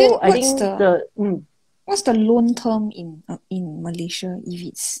 Then So I what's think the what's the loan term in Malaysia if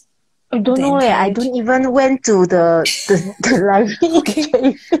it's I don't the know I entire? don't even went to the library in Okay,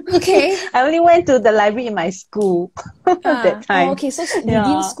 JB. okay. I only went to the library in my school that Oh, time. okay. So within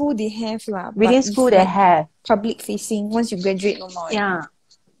Yeah, school they have lah, but within school if they like have. public facing, once you graduate, no more already. Yeah.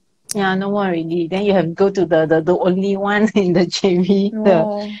 Yeah, no more already. Then you have to go to the only one in the JB,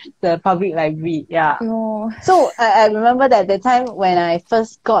 Oh, the public library. Yeah. oh. So I remember that the time when I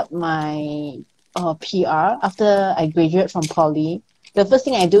first got my PR after I graduate from poly, the first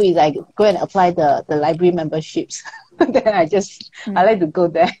thing I do is I go and apply the library memberships. Then I like to go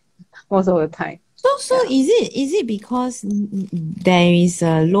there most of the time. So Yeah. is it because there is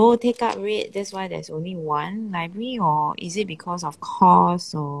a low take up rate, that's why there's only one library, or is it because of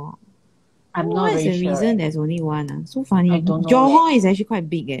cost, or I'm not what is very the sure. reason there's only one? So funny. I don't know. Johor is actually quite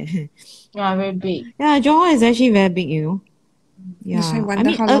big. Yeah, very big. Yeah, Johor is actually very big, That's why I Yeah. I wonder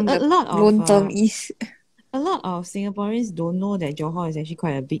mean how long a the lot of loan term is. a lot of Singaporeans don't know that Johor is actually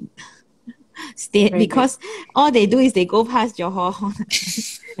quite a big state Very big. because all they do is they go past Johor.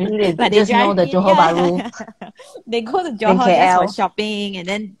 Usually Like they just know the Johor Bahru They go to and Johor just for KL. shopping, and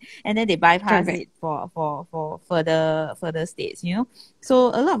then they bypass Correct. it for further states, So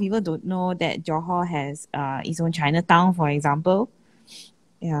a lot of people don't know that Johor has its own Chinatown, for example.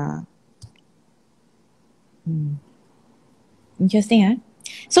 Yeah. Interesting, huh?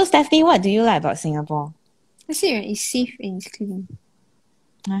 So Stephanie, what do you like about Singapore? I say right, it's safe and it's clean.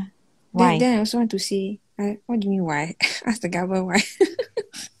 Huh? Why? Then I also want to say, what do you mean why? Ask the government why.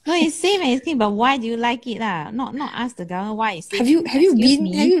 No, it's safe and it's clean, but why do you like it lah? Not ask the government why it's safe. Have you Excuse been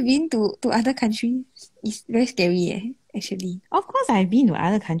me? have you been to other countries? It's very scary actually. Of course I've been to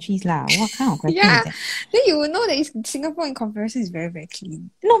other countries lah. What kind of question Yeah. is that? Then you will know that Singapore in comparison is very, very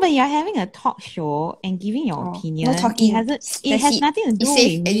clean. No, but you're having a talk show and giving your opinion. No talking. It That's has it. nothing to do It's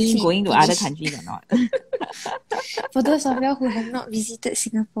safe with and me clean. going to Finish. other countries or not. For those of you who have not visited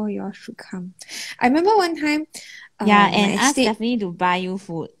Singapore, you all should come. I remember one time. Yeah, my and ask estate, Stephanie to buy you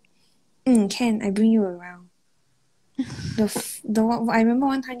food. can I bring you around? I remember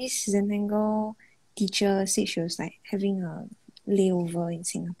one time this Tangle teacher said she was like having a layover in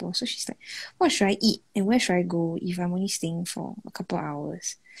Singapore. So she's like, what should I eat and where should I go if I'm only staying for a couple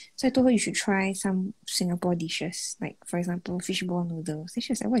hours? So I told her you should try some Singapore dishes, like for example, fishball noodles. Then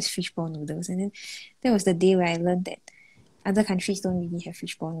she was like, what is fishball noodles? And then that was the day where I learned that other countries don't really have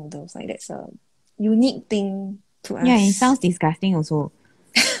fishball noodles. Like that's a unique thing to us. Yeah, it sounds disgusting also.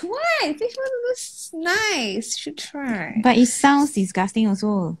 Why? Fishball noodles is nice. Should try. But it sounds disgusting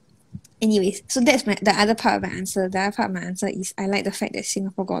also. Anyways, so that's the other part of my answer. The other part of my answer is I like the fact that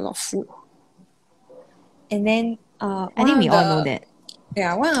Singapore got a lot of food. And then I think we all know that.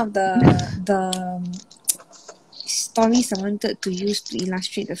 Yeah, one of the stories I wanted to use to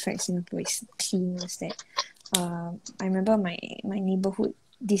illustrate the fact Singapore is clean was that I remember my neighborhood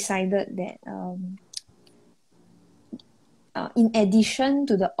decided that in addition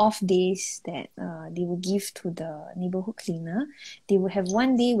to the off days that they will give to the neighborhood cleaner, they will have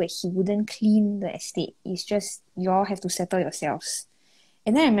one day where he wouldn't clean the estate. It's just you all have to settle yourselves.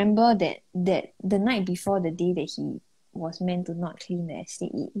 And then I remember that the night before the day that he was meant to not clean the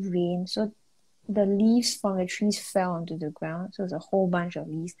estate, it rained. So the leaves from the trees fell onto the ground. So it was a whole bunch of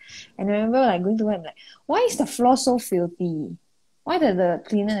leaves. And I remember like going to her and like, why is the floor so filthy? Why did the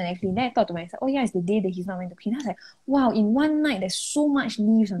cleaner not clean? Then I thought to myself, oh yeah, it's the day that he's not meant to clean. I was like, wow, in one night there's so much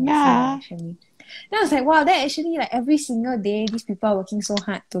leaves on the floor actually. Then I was like, wow, that actually like every single day these people are working so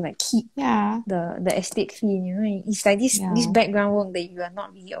hard to like keep Yeah. the estate clean, you know. It's like this Yeah. background work that you are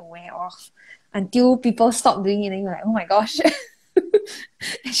not really aware of until people stop doing it and you're like, oh my gosh.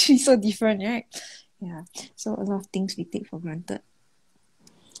 Actually so different, right? Yeah. So a lot of things we take for granted.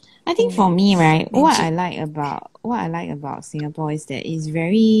 I think And for then me, it's right, magic. what I like about Singapore is that it's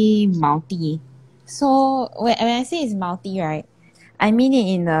very multi. So when I say it's multi, right, I mean it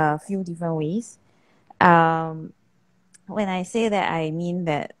in a few different ways. Um, when I say that, I mean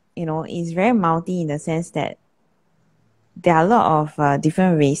that, you know, it's very multi in the sense that there are a lot of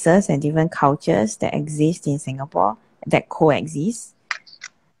different races and different cultures that exist in Singapore that coexist.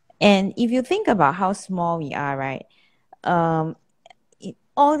 And if you think about how small we are, right, um,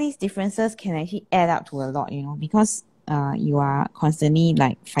 all these differences can actually add up to a lot, you know, because you are constantly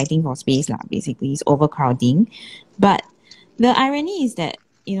like fighting for space, lah. Basically, it's overcrowding. But the irony is that,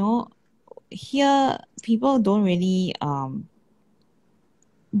 you know, here people don't really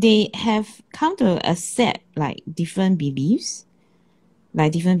they have come to accept like different beliefs,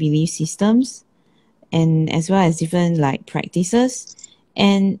 like different belief systems, and as well as different like practices.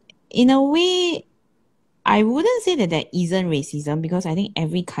 And in a way, I wouldn't say that there isn't racism because I think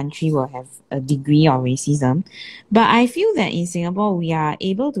every country will have a degree of racism. But I feel that in Singapore, we are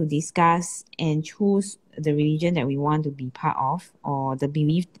able to discuss and choose the religion that we want to be part of or the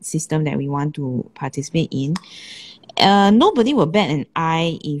belief system that we want to participate in. Nobody will bat an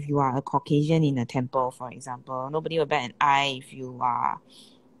eye if you are a Caucasian in a temple, for example. Nobody will bat an eye if you are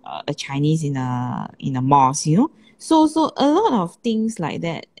a Chinese in a mosque, you know. So a lot of things like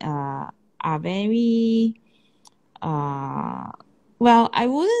that are very well, I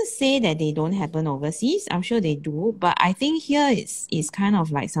wouldn't say that they don't happen overseas. I'm sure they do, but I think here it's kind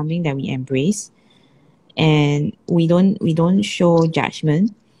of like something that we embrace, and we don't show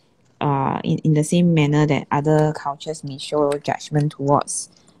judgment in the same manner that other cultures may show judgment towards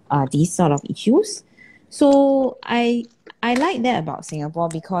these sort of issues. So I like that about Singapore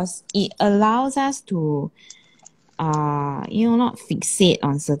because it allows us to you know, not fixate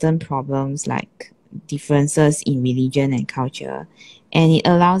on certain problems like differences in religion and culture, and it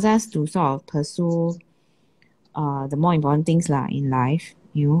allows us to sort of pursue the more important things lah in life.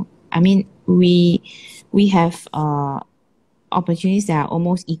 You know, I mean, we have opportunities that are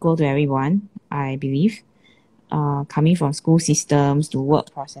almost equal to everyone, I believe, coming from school systems to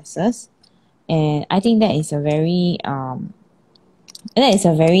work processes. And I think that is a very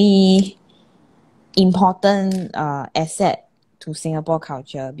important asset to Singapore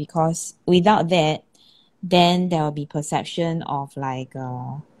culture because without that, then there will be perception of like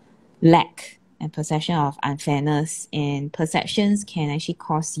lack and perception of unfairness, and perceptions can actually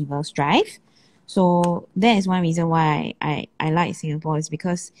cause civil strife. So that is one reason why I like Singapore is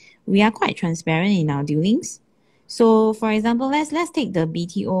because we are quite transparent in our dealings. So for example, let's take the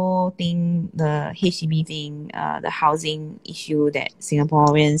BTO thing, the HDB thing, the housing issue that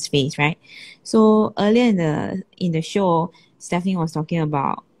Singaporeans face, right? So earlier in the show, Stephanie was talking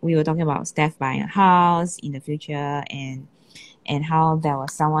about we were talking about Steph buying a house in the future and how there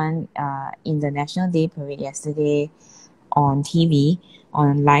was someone in the National Day Parade yesterday on TV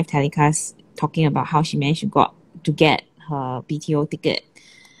on live telecast talking about how she managed to get her BTO ticket.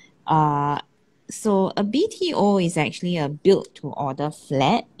 So a BTO is actually a built to order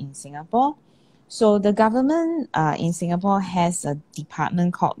flat in Singapore. So the government in Singapore has a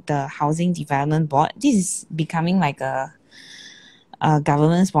department called the Housing Development Board. This is becoming like a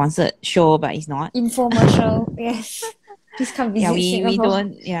government sponsored show, but it's not. Infomercial, yes. Please come Yeah, visit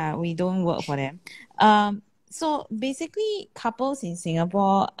Singapore. we don't work for them. So basically couples in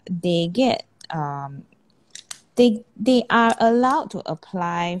Singapore they get they are allowed to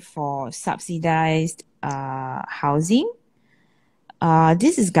apply for subsidized housing.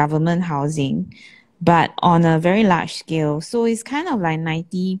 This is government housing, but on a very large scale. So it's kind of like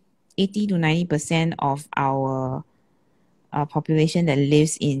 80 to 90% of our population that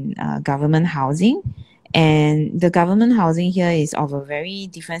lives in government housing. And the government housing here is of a very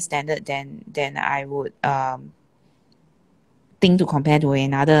different standard than I would think to compare to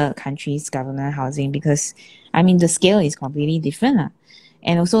another country's government housing because I mean the scale is completely different.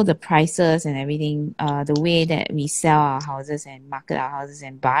 And also the prices and everything, the way that we sell our houses and market our houses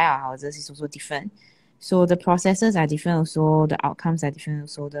and buy our houses is also different. So the processes are different also, the outcomes are different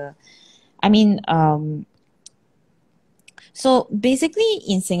also. I mean, so basically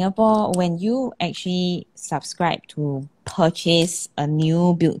in Singapore, when you actually subscribe to purchase a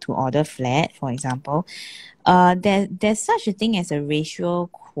new build to order flat, for example, there's such a thing as a ratio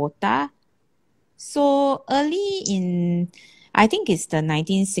quota. So early in I think it's the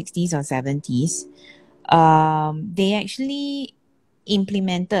 1960s or 70s, they actually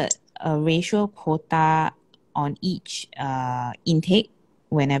implemented a racial quota on each intake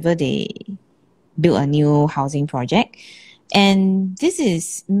whenever they build a new housing project. And this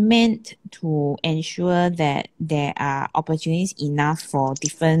is meant to ensure that there are opportunities enough for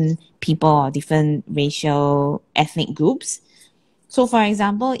different people or different racial ethnic groups. So, for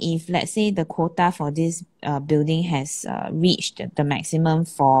example, if let's say the quota for this building has reached the maximum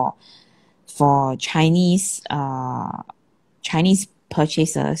for Chinese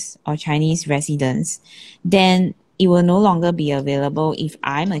purchasers or Chinese residents, then it will no longer be available if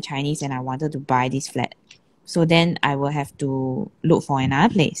I'm a Chinese and I wanted to buy this flat. So then I will have to look for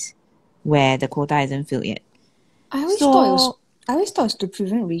another place where the quota isn't filled yet. I always So thought it was to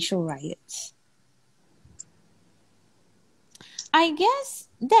prevent racial riots. I guess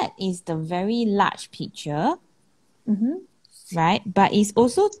that is the very large picture, right? But it's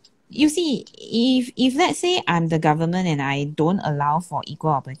also, you see, if let's say I'm the government and I don't allow for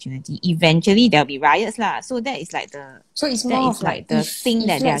equal opportunity, eventually there'll be riots lah. So that is like So it's that more is of like the if thing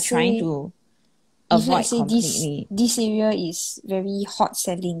that they are let's trying say to if avoid let's say completely. this area is very hot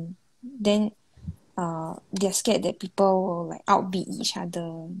selling, then they're scared that people will like outbid each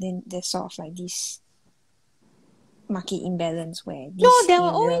other. Then there's sort of like this market imbalance where No, this there will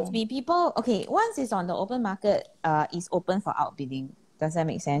area. always be people. Okay, once it's on the open market, it's open for outbidding. Does that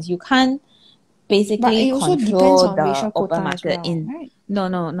make sense? You can't But basically it also depends control on the racial open quota as market well, in. right?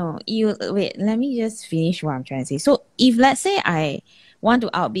 No. You wait. Let me just finish what I'm trying to say. So, if let's say I want to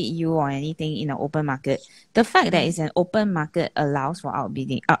outbid you or anything in an open market, the fact that it's an open market allows for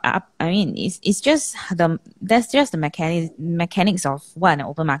outbidding. I mean, it's just that's just the mechanics of what an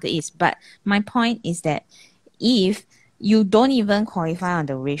open market is. But my point is that if you don't even qualify on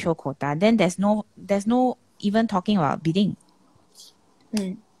the racial quota, then there's no even talking about bidding.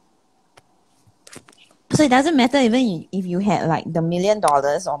 So it doesn't matter even if you had like the $1 million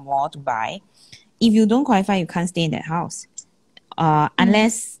or more to buy. If you don't qualify, you can't stay in that house.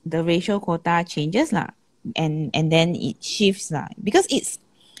 Unless the racial quota changes lah, and then it shifts lah. Because it's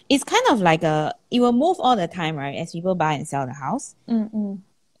kind of like it will move all the time, right? As people buy and sell the house.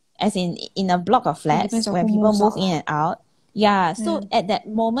 As in a block of flats, depends on when who people moves move out in and out. Yeah, so at that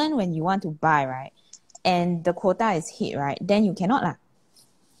moment when you want to buy, right, and the quota is hit, right, then you cannot lah.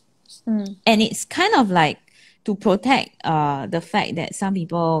 And it's kind of like to protect the fact that some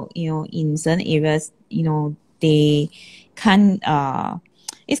people, in certain areas, they can't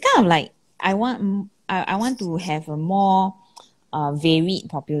it's kind of like I want to have a more varied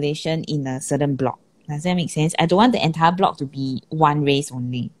population in a certain block. Does that make sense? I don't want the entire block to be one race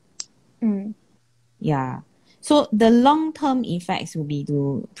only. Yeah. So the long-term effects will be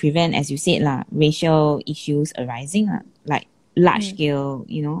to prevent, as you said, racial issues arising, like large-scale,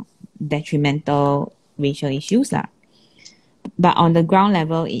 detrimental racial issues. But on the ground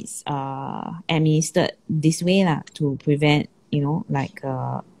level, it's administered this way to prevent,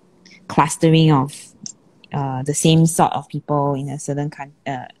 clustering of the same sort of people in a certain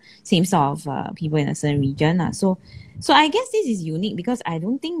same sort of people in a certain region. So I guess this is unique because I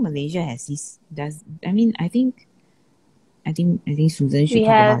don't think Malaysia has this. I think Susan should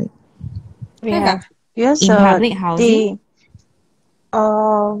talk about it. We have because In public housing?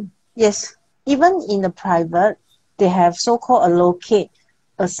 yes, even in the private, they have so-called allocate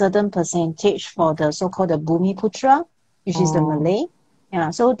a certain percentage for the so-called the Bumi Putra, which is the Malay. Yeah,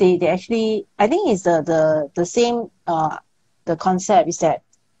 so they actually, I think it's the same the concept is that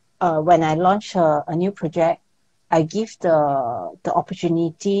when I launch a new project, I give the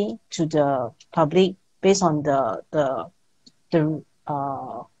opportunity to the public based on the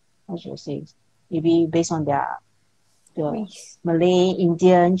how should I say, maybe based on the Race. Malay,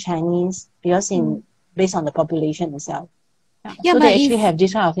 Indian, Chinese, because based on the population itself. Yeah, so but they actually have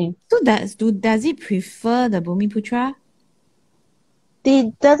this kind of thing. So does it prefer the Bumi Putra?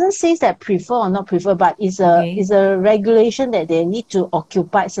 They doesn't say that prefer or not prefer, but it's a regulation that they need to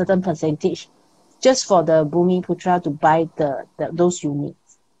occupy certain percentage just for the Bumi Putra to buy those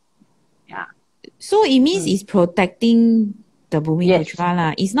units. Yeah. So it means it's protecting the Bumi Yes. Putra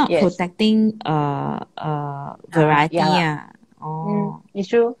lah. It's not protecting variety. It's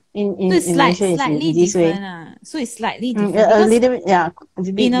true. In so it's Malaysia, slightly it's this way. different. So it's slightly different. A little bit, a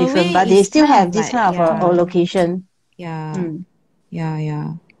bit in a different, way, but they it's still kind have of this like, kind of allocation. Yeah.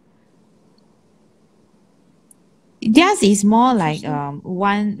 Theirs is more like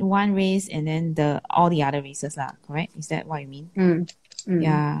one race and then all the other races lah. Correct? Is that what you mean?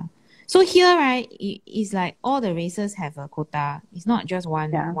 Yeah. So here, right, it's like all the races have a quota. It's not just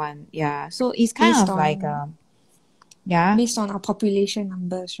one. Yeah. So it's kind of like Yeah. based on our population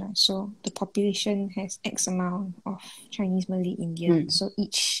numbers, right? So the population has X amount of Chinese, Malay, Indian. So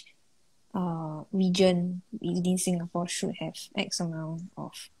each region within Singapore should have X amount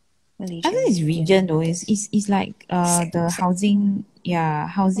of I Malaysian think and it's Indian region though. inhabitants. It's like the Sec. housing. Yeah,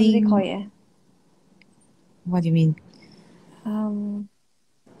 What do they call housing. it? What do you mean?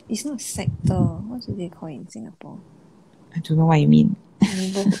 It's not sector. What do they call it in Singapore? I don't know what you mean.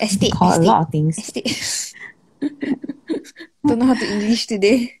 Neighborhood. Estate. Call a Estate. lot of things. Estate. Don't know how to English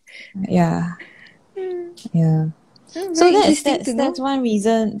today. Yeah. Yeah. So Very interesting to know. that's one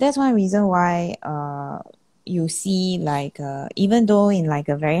reason. That's one reason why you see like even though in like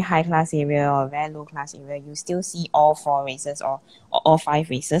a very high class area or very low class area, you still see all four races or all five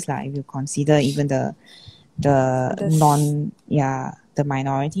races like if you consider even the the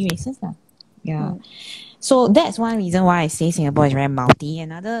minority races lah. Yeah. So that's one reason why I say Singapore is very multi.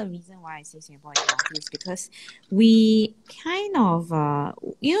 Another reason why I say Singapore is multi is because we kind of,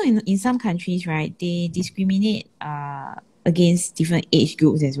 in some countries, right, they discriminate against different age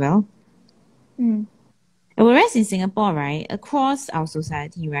groups as well. Whereas in Singapore, right, across our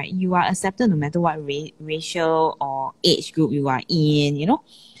society, right, you are accepted no matter what racial or age group you are in, you know.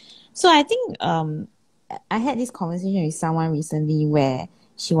 So I think I had this conversation with someone recently where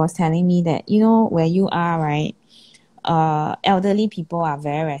she was telling me that, you know, where you are, right, elderly people are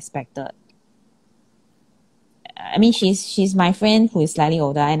very respected. I mean, she's my friend who is slightly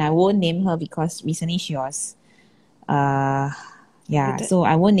older, and I won't name her because recently she was, so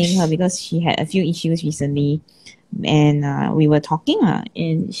I won't name her because she had a few issues recently, and we were talking,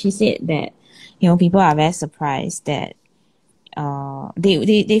 and she said that, you know, people are very surprised that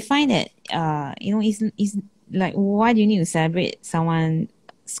they find that you know, it's like, why do you need to celebrate someone's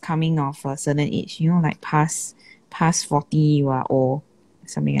coming of a certain age, you know, like past 40 you are old,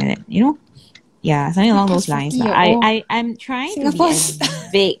 something like that, you know. Yeah, something along those lines. I'm trying to be as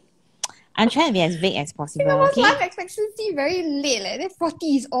vague. I'm trying to be as vague as possible. Singapore's Okay? life expectancy very late. Like that 40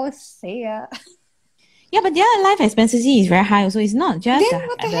 is all say. Yeah, but their life expectancy is very high also. It's not just then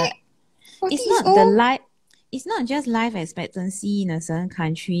what the heck? 40 it's is not old? the life. It's not just life expectancy in a certain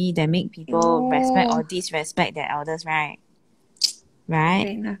country that make people respect or disrespect their elders, right?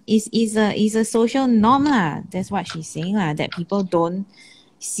 Right? It's a social norm lah. That's what she's saying lah. That people don't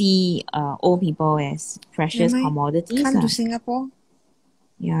see old people as precious commodities. Come to Singapore.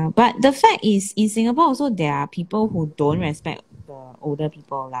 Yeah, but the fact is, in Singapore also there are people who don't respect the older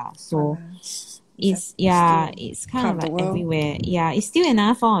people lah. So it's kind of like everywhere. Yeah, it's still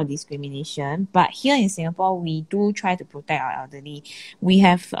another form of discrimination. But here in Singapore, we do try to protect our elderly. We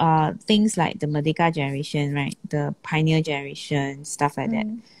have things like the Merdeka generation, right? The pioneer generation, stuff like that.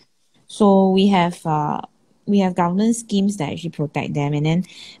 So we have government schemes that actually protect them. And then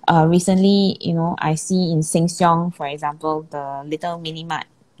recently, you know, I see in Sheng Siong, for example, the little mini mart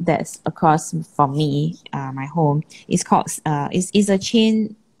that's across from me, my home, is called is a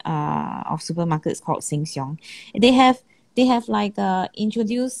chain of supermarkets called Sheng Siong. They have like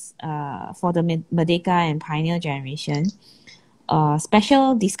introduced for the Merdeka and Pioneer generation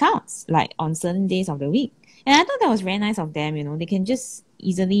special discounts like on certain days of the week. And I thought that was very nice of them, you know. They can just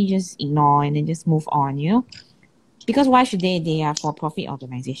easily just ignore and then just move on, you know. Because why should they? They are for profit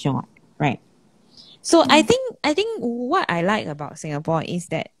organization, right? So I think what I like about Singapore is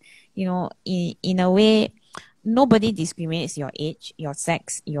that, you know, in a way, nobody discriminates your age, your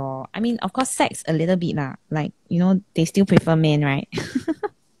sex, I mean, of course, sex a little bit lah. Like, you know, they still prefer men, right?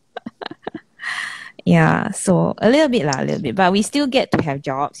 Yeah, so a little bit, but we still get to have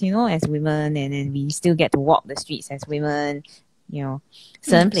jobs, you know, as women, and then we still get to walk the streets as women, you know.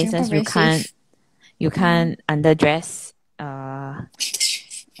 Certain places you can't underdress.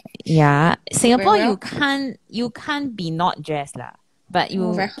 Yeah, Singapore you can't be not dressed lah, but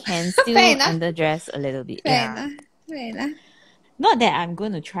you can still underdress a little bit. Fair enough. Not that I'm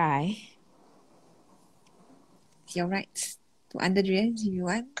going to try. It's your right to underdress if you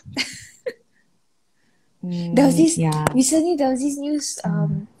want. There was this recently. There was this news.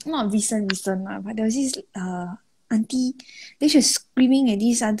 Not recent, but there was this auntie. Then she was screaming at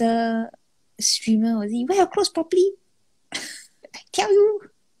this other streamer. Was it, wear your clothes properly? I tell you.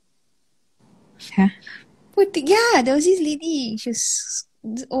 Huh? Yeah, there was this lady. She was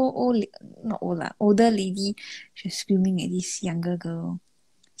older lady. She was screaming at this younger girl,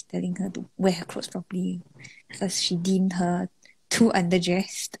 telling her to wear her clothes properly because she deemed her too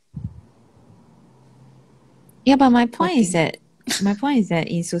underdressed. Yeah, but my point is that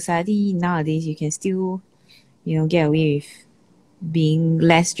in society nowadays you can still, you know, get away with being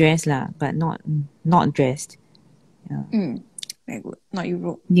less dressed lah, but not dressed. Yeah. Very good. Not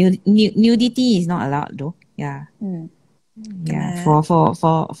Europe. Nudity is not allowed though. Yeah. Mm. Yeah.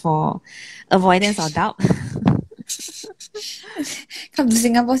 Gonna- For avoidance of doubt. Come to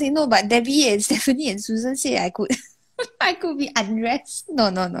Singapore, say no, but Debbie and Stephanie and Susan say I could I could be undressed. No,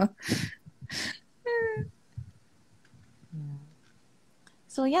 no, no.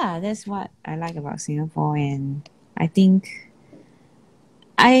 So yeah, that's what I like about Singapore, and I think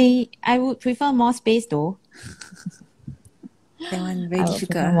I would prefer more space though. That one very I would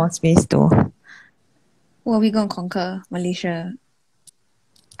prefer difficult. more space though. What are we gonna conquer? Malaysia.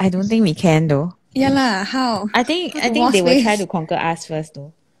 I don't think we can though. Yeah lah, how? I think How to more they will try space? to conquer us first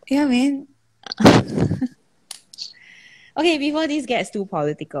though. Yeah, man. Okay, before this gets too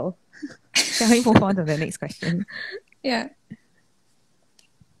political, shall we move on to the next question? Yeah.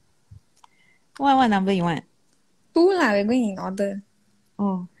 What number you want? 2 lah, we're going in order.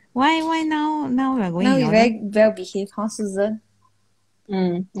 Oh, why now we are going Now in we order? very well behaved, huh, Susan?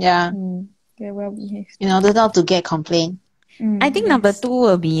 Yeah. Very well behaved. In order not to get complaint. I think number 2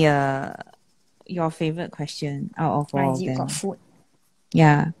 will be your favorite question out of all of you them. got food.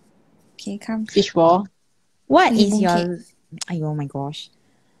 Yeah. Okay, come. Fish ball. What Who's is your... mooncake? Oh my gosh.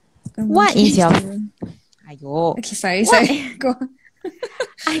 Gonna What mooncake is your... Susan. Aiyo. Okay, sorry, What? sorry. Go on.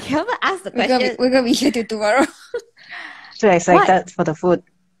 I cannot ask the We're gonna, question. we're gonna be here till tomorrow. Too excited for the food.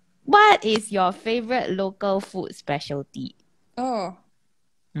 What is your favorite local food specialty? Oh.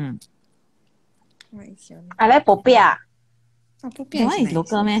 Hmm. What is your I like popiah. Oh, That popiah one is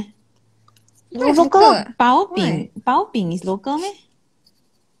local meh? What is Local? local? Baoping is local meh?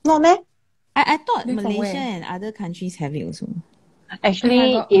 Not meh? I thought Then from Malaysia where? and other countries have it also.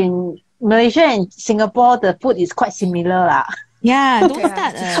 Actually, Oh my God. in Malaysia and Singapore, the food is quite similar lah. Yeah, don't Yeah.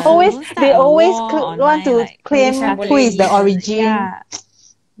 start a Always, don't start they a always war want online, to like, claim Malaysia who is the bullies. origin.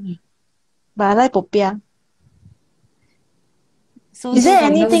 Yeah. But I like popiah. So Is there for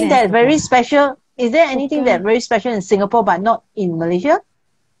you, anything that's that very popiah. special? Is there anything Popiah. that very special in Singapore but not in Malaysia?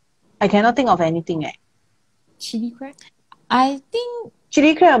 I cannot think of anything. Chili crab? I think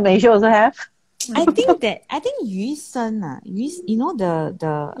Chili crab Malaysia also have. I think Yu Sen you know the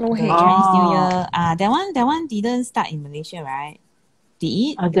Oh, hey. Chinese New Oh. Year that one didn't start in Malaysia, right? Did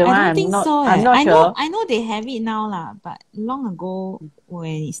it? That I one don't I'm think not- so. I'm not sure. I know they have it now lah, but long ago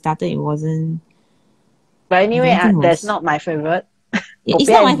when it started, it wasn't. But anyway, I don't think it that's was- not my favorite. It's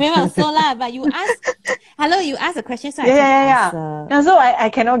not my Popiah. favorite also lah. But you ask, hello, you ask a question, so I Yeah, try to yeah, yeah. answer. And so I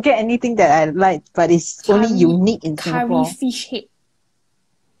cannot get anything that I like, but it's only Curry- unique in Curry Singapore. fish head.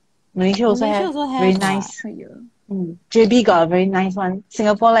 Malaysia also Malaysia have. also have Very what? nice. Aiyo. JB got a very nice one.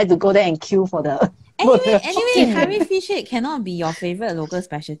 Singapore like to go there and queue for the. Anyway, Hokkien curry fish head cannot be your favorite local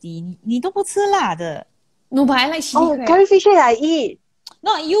specialty. 你都不吃辣的。 No, but I like chili Oh, crab. curry fish head I eat.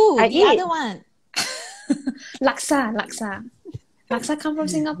 Not you, I the eat. other one. Laksa. Laksa come from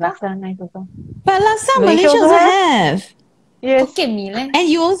Singapore? Laksa nice also. But laksa Malaysia Malaysia also also have? have. Yes, Hokkien mee leh. And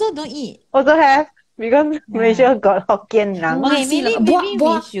you also don't eat. also have because Malaysia got Hokkien now. Okay, Nasi maybe lemak. we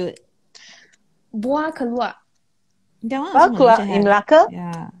Buah. should. Buah keluak. That one Well, also Malaysia in have. Malacca,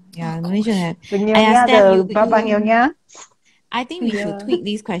 Yeah, Malaysia have. the Steph, nyonya, you- the baba you- nyonya. I think we should Yeah. tweak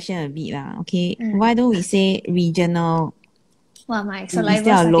this question a bit lah. Okay, why don't we say regional? Wow, my saliva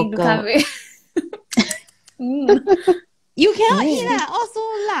Instead of starting to local. come in. You cannot eat lah, all so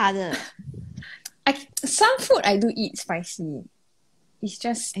辣的。Some food I do eat spicy. It's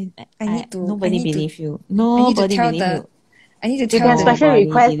just I need to. Nobody I need to- believe you. I need to Nobody tell believe the. you. I need to You tell can the. special Nobody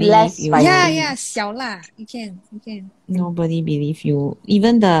request believe less you. spicy. Yeah, 小辣. You can. Nobody believe you.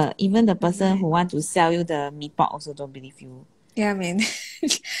 Even the person who want to sell you the mee pok also don't believe you. Yeah, man.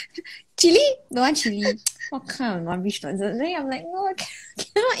 Chili? Don't want chili. What kind of rubbish nonsense? Then I'm like, no, I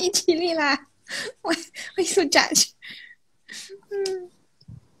cannot eat chili lah. Why you so judge?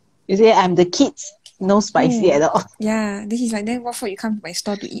 You say I'm the kids, no spicy at all. Yeah, then he's like, then what for you come to my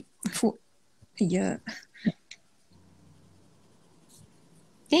store to eat food? Yeah.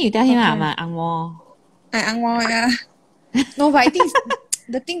 Then you tell him Okay. I'm a angmo. I angmo, yeah. No, but I think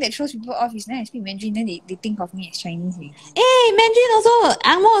the thing that throws people off is when I speak Mandarin, then they think of me as Chinese. Hey, Mandarin also.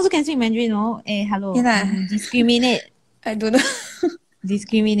 Angmo also can speak Mandarin, no? Hey, hello. Yeah lah. Discriminate. I don't know.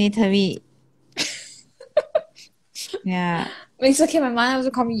 Discriminatory. Yeah. But it's okay, my mother also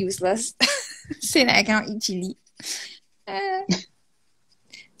call me useless. Say that I cannot eat chili.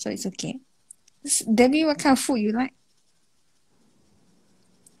 So it's okay. Debbie, what kind of food you like?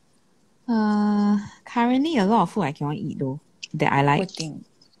 Currently a lot of food I cannot eat though. That I like.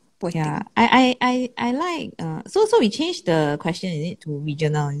 Poor Yeah. thing. I like so we changed the question, is it, to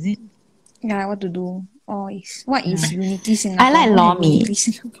regional, is it? Yeah, what to do? What is Unity Singapore? I like What lor is mee. Unity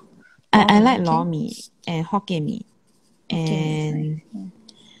Singapore? I like okay. lor mee and Hokkien mee. Okay, And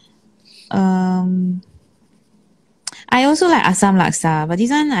nice. I also like Assam laksa, but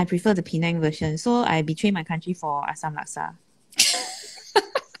this one I prefer the Penang version. So I betray my country for Assam laksa.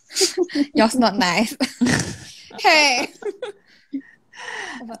 Yours not nice. Hey.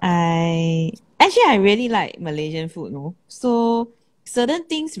 I really like Malaysian food, no. So certain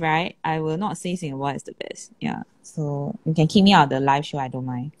things, right? I will not say Singapore is the best. Yeah. So you can keep me out of the live show. I don't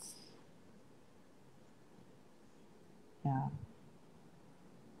mind. Yeah.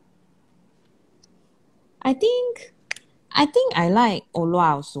 I think I like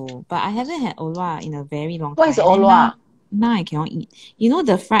Olwa also, but I haven't had Olwa in a very long time. What is And then Olwa? Now I cannot eat. You know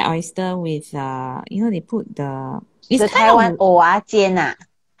the fried oyster with they put it's The kind Taiwan of Owa ah.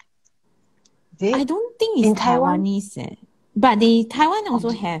 Is I it? don't think it's In Taiwan? Taiwanese, but Taiwan also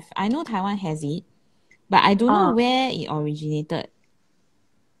have. I know Taiwan has it, but I don't know where it originated.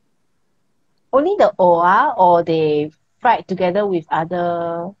 Only the Owa, or they fried together with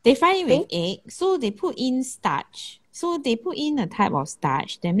other They fry it with things? egg, so they put in starch. So they put in a type of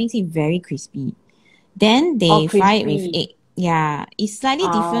starch that makes it very crispy. Then they fry it with crispy. egg. Yeah, it's slightly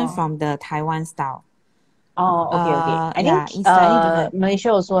different Oh. from the Taiwan style. Okay. I Yeah, think it's slightly different. Malaysia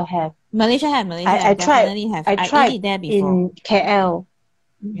also have. Malaysia I tried. definitely have. I I tried ate it there before. in KL.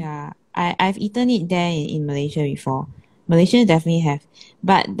 Yeah, I've eaten it there in Malaysia before. Malaysia definitely have.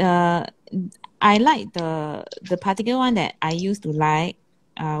 But I like the particular one that I used to like,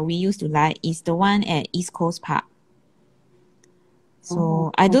 we used to like, is the one at East Coast Park.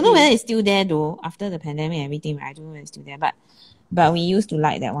 So I don't know whether it's still there though, after the pandemic and everything, I don't know whether it's still there. But we used to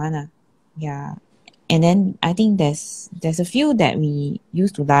like that one. Yeah. And then I think there's a few that we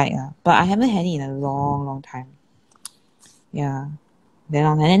used to like, but I haven't had it in a long, long time. Yeah. Very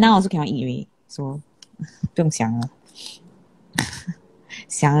long time. And then now also cannot eat already. So 不用想了。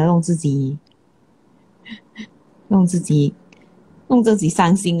想了弄自己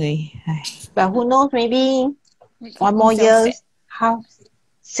伤心而已。唉。But who knows? Maybe 1 more year. How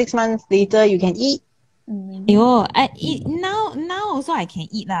 6 months later you can eat? I eat now also I can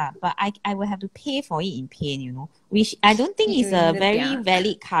eat lah, but I will have to pay for it in pain, you know, which I don't think is a very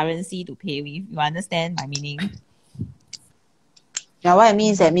valid currency to pay with. You understand my meaning? Yeah, what I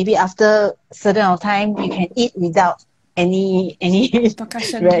mean is that maybe after certain amount of time you can eat without any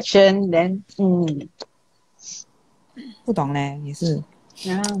reaction. Then 不懂嘞，也是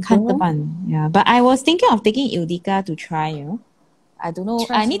yeah, 看着办。Yeah, but I was thinking of taking Ildika to try, you know. I don't know.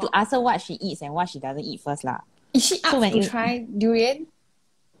 I need to ask her what she eats and what she doesn't eat first lah. Is she up to try durian?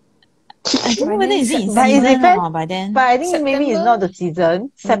 I don't know whether is it in but season or not by then. But I think maybe it's not the season.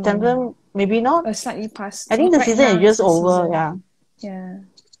 September, maybe not. Slightly past. I think the season is just over. Season. Yeah. Yeah.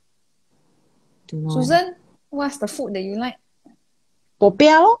 Don't know. Susan, what's the food that you like?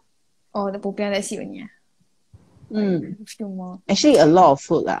 Popiah lor. Oh, the popiah, that's it only. A few more. Actually, a lot of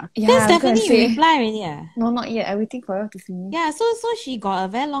food lah. Yeah, that's Stephanie reply already. No, not yet. I'm waiting for her to finish. Yeah, so she got a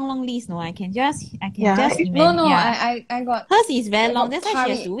very long list. No, I can just imagine. No, yeah. I got hers is very long. That's why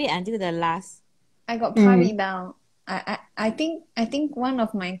she has to wait until the last. I got parried down. I think one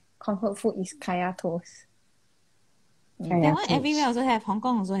of my comfort food is kaya toast. That one everywhere also have. Hong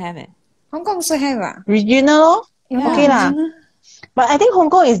Kong also have it. Hong Kong also have Regional. Yeah. Okay lah. But I think Hong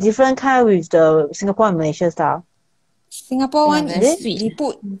Kong is different kind with the Singapore and Malaysia style. Singapore one is sweet. They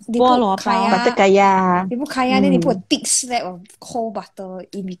put kaya. Butter kaya. They put kaya, then they put a thick slab of cold butter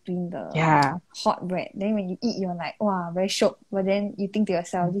in between the hot bread. Then when you eat, you're like, wow, very shock. But then you think to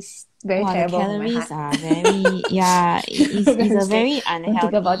yourself, this is very terrible. The calories are very, it's a very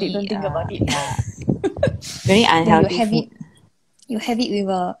unhealthy. Don't think about it. Yeah. Very unhealthy you have it with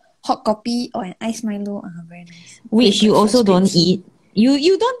a hot coffee or an iced Milo. Very nice. Which you also don't eat.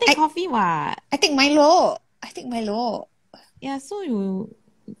 You don't take coffee, what? I take Milo. Yeah, so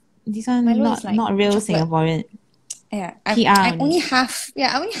this one Milo not real chocolate. Singaporean. Yeah, PR I'm only half.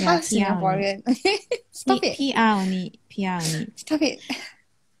 Yeah, I'm only half Singaporean. Stop it. PR only. Stop it.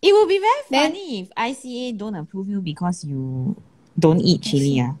 It will be very funny if ICA don't approve you because you don't eat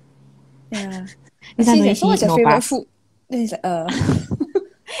chili. Yeah. So what's your favorite food? Then it's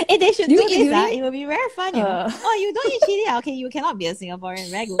like they should do this. It will be very fun. You know? Oh, you don't eat chili? Okay, you cannot be a Singaporean.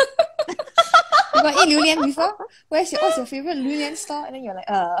 Very good. You got eat lulian before? What's your favorite lulian store? And then you're like,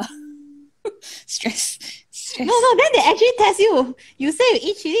 stress. No, then they actually test you. You say you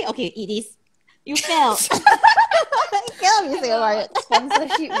eat chili, okay, eat this. You fail. It cannot be Singaporean.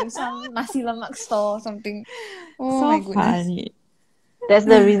 Sponsorship with some nasi lemak store or something. Oh so my goodness. Funny. That's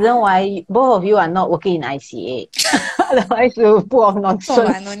the reason why both of you are not working in ICA. Otherwise, you'll pull off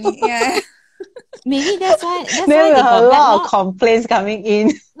nonsense. Yeah. Maybe that's why there were a lot of complaints coming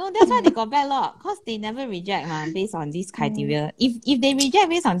in. No, that's why they got backlog, because they never reject based on this criteria. If they reject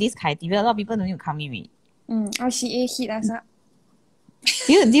based on this criteria, a lot of people don't need to come in with. RCA hit us up.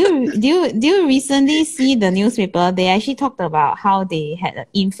 Do you recently see the newspaper? They actually talked about how they had an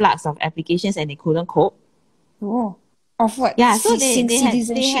influx of applications and they couldn't cope. Oh, of what? Yeah, so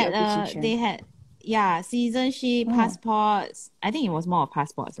Citizenship application. they had citizenship, passports. I think it was more of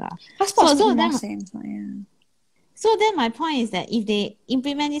passports lah. Passports So make more then sense. Yeah. so then my point is that if they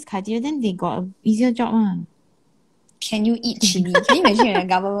implement this criteria, then they got an easier job one. Can you eat chili? Can you imagine in a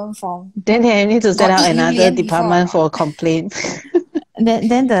government form? Then they need to set Got out eat another榴莲department before or for complaint.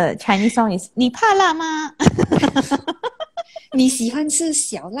 Then the Chinese song is 你怕辣吗？你喜欢吃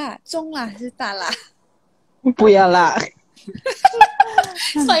小辣、中辣还是大辣？不要啦。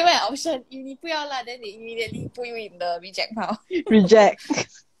It's not even an option. If 你不要辣 then they immediately put you in the reject pile. Reject.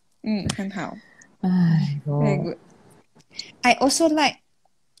 很好。哎呦 Very good. I also like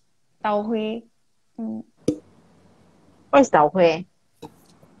刀灰。What is 倒灰？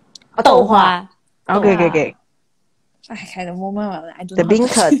豆花。Okay. I had a moment I don't The know.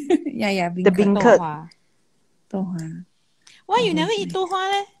 beancurd. Yeah, The beancurd. beancurd. 豆花。Why you never eat 豆花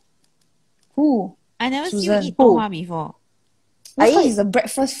leh? Who? I never see you Susan. eat 豆花 before. Because it's a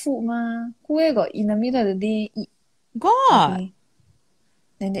breakfast food ma. Who got in the middle of the day eat? God. Okay.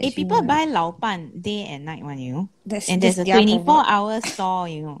 Then that's People you, buy 老饭 day and night one, you know. That's, And there's a their 24-hour store,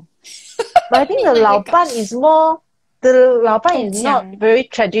 you know. But I think the 老饭 is more. The 老饭 is not 豆浆 very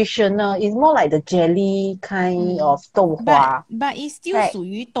traditional. It's more like the jelly kind of 豆花. But it's still Right. 属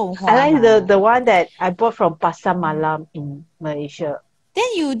于豆花 I like mah. the one that I bought from Pasar Malam in Malaysia. Then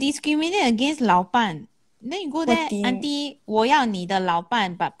you discriminate against 老饭. Then you go there, 我的 auntie, 我要你的老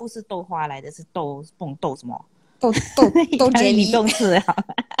饭 but 不是豆花来的，是豆什么？豆你 jelly. 不用吃了。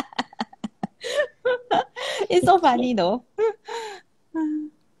It's so funny though.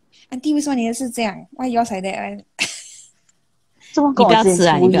 Auntie 为什么你的是这样 Why yours like that? 这么跟我之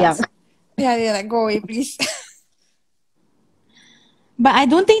前不一样。Yeah, they're like go away please. But I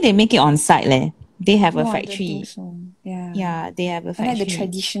don't think they make it on site leh. They have a No, I don't factory. think so. Yeah. Yeah, they have a I factory. like the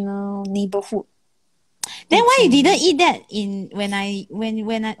traditional neighborhood. Then why you didn't eat that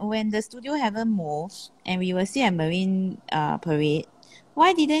when the studio haven't moved and we were still at Marine Parade?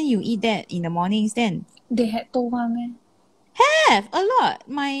 Why didn't you eat that in the mornings then? They had 豆花 meh? Have a lot.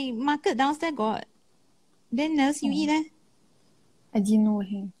 My market downstairs got. Then never see you eat eh? I didn't know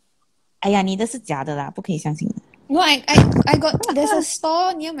him. 哎呀，你的是假的啦，不可以相信的。No, I got there's a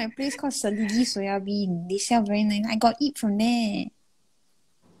store near my place called Seligi Soya Bean. They sell very nice. I got eat from there.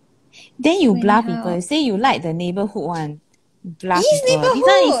 Then you When bluff how? people. Say you like the neighborhood one. Bluff This people. This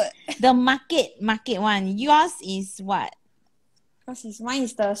one neighborhood. is the market one. Yours is what? Because mine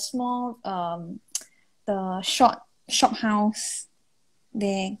is the small the shop house.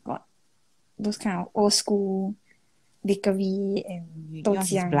 There got those kind of old school bakery and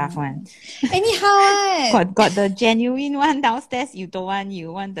Yours is bluff one. Anyhow, Got the genuine one downstairs. You don't want.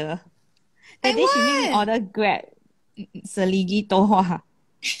 You want the. That day she made me order Grab. Seligi Tohua.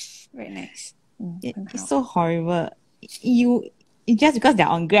 Very nice. It's so horrible. It's just because they're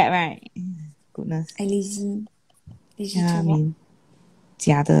on Grab, right? Goodness. I lazy Yeah, I to walk. mean,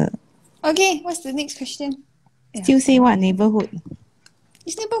 假的. Okay, what's the next question? Still say what neighborhood?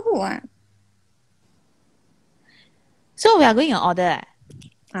 It's neighborhood what? So we are going in order.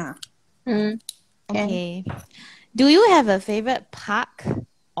 Ah. Okay. Do you have a favorite park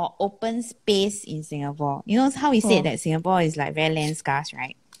or open space in Singapore? You know how we said that Singapore is like very land scarce,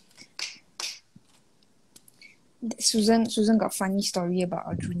 right? Susan got funny story about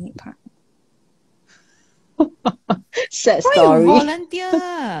Aljunied Park. Sad Why story. you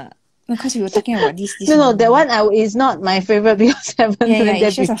volunteer? Because we were talking about this. No, morning. that one is not my favorite because I haven't Yeah, done it's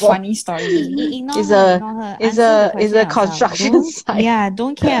that just a before. funny story. Ignore It's her, a- ignore her. it's Answer a- the it's question a yourself. construction Don't- site. Yeah,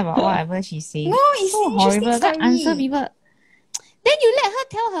 don't care about whatever she says. No, it's so an interesting horrible. That story. answer people. Then you let her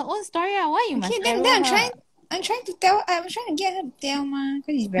tell her own story. Why you must Okay, then arrow I'm her? trying to tell. I'm trying to get her to tell ma,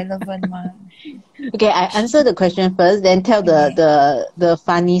 because it's relevant ma. Okay, I answer the question first, then tell the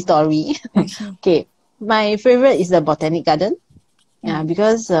funny story. Okay. Okay, my favorite is the Botanic Garden. Yeah,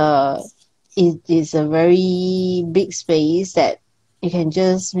 because it is a very big space that you can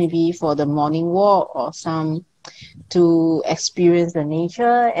just maybe for the morning walk or some to experience the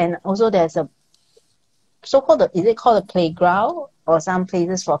nature, and also there's a so-called is it called a playground or some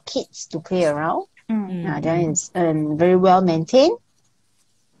places for kids to play around. That is very well maintained.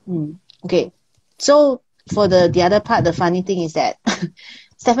 Okay, so for the other part, the funny thing is that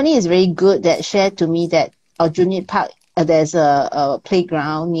Stephanie is very good that shared to me that Aljunied Park, there's a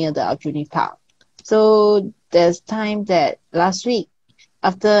playground near the Aljunied Park. So there's time that last week,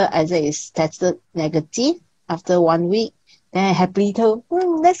 after Isaac is tested negative, after 1 week, Then I happily told,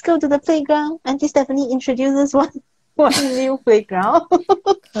 let's go to the playground. Auntie Stephanie introduces one new playground.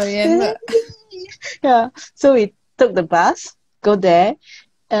 可怜的。Yeah. So we took the bus, go there.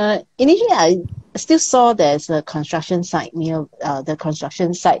 Initially I still saw there's a construction site nearby.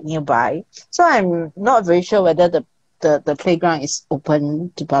 So I'm not very sure whether the playground is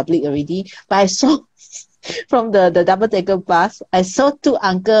open to public already. But I saw from the double decker bus, I saw two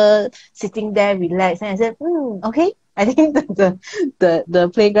uncles sitting there relaxed, and I said, okay, I think the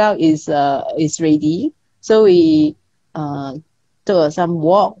playground is ready. So we took some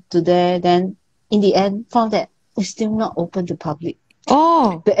walk to there. Then in the end, found that it's still not open to public.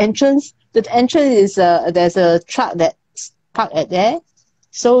 Oh, The entrance is there's a truck that's parked at there.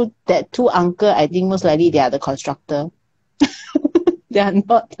 So that two uncle, I think most likely they are the constructor. They are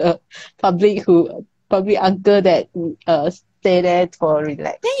not the public uncle that stay there for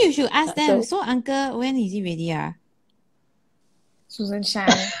relax. then you should ask them. So- So uncle, when is he ready? Susan Chan.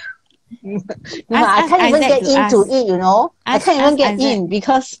 I can't even Isaac get to into ask. it, you know. I can't even get Isaac. in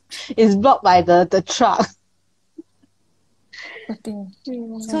because it's blocked by the truck. I think.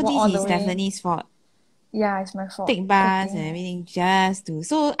 So Walk all this the is way. Stephanie's fault. Yeah, it's my fault. Take bus Okay. and everything just to.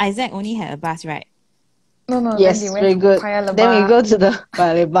 So Isaac only had a bus, right? No, Yes, then they very went good. to Paya Lebar. Then we go to the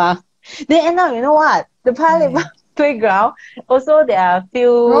Paya Lebar. Then end up, you know what? The Paya Lebar playground, also there are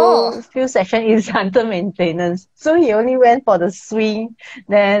few sections is under maintenance. So he only went for the swing.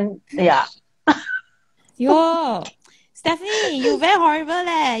 Then, yeah. Yo, Stephanie, you very horrible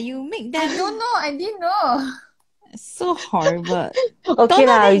leh. You make I them don't know. I didn't know. so horrible. Okay Don't know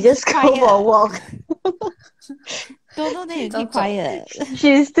lah, then we you just keep go quiet. for a walk. Don't know then you keep Don't talk. quiet.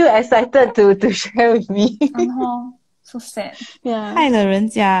 She's still excited to share with me. So sad. Yeah. 害了人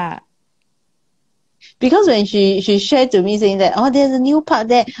家。 Because when she shared to me saying that, there's a new park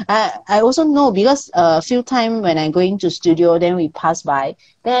there, I also know because a few times when I'm going to studio, then we pass by,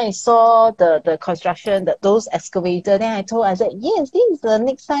 then I saw the construction, those excavator, then I said, yes, this is the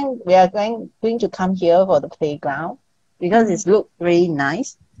next time we are going to come here for the playground because it's looked very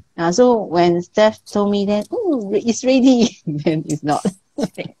nice. So when Steph told me that, it's ready, then it's not.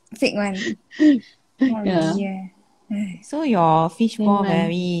 Fake one. Not Yeah. really, yeah. So your fishball Amen.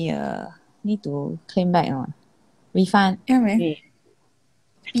 very need to claim back or refund. Yeah, man. Okay.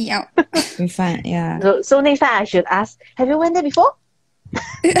 Be out. Refund, yeah. So next time I should ask, have you went there before?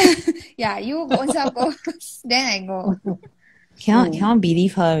 Yeah, you go yourself go first, then I go. Cannot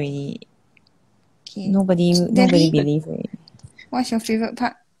believe her really. Okay. Nobody Debbie? believe her. What's your favorite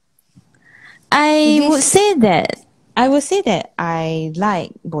part? I This- would say that I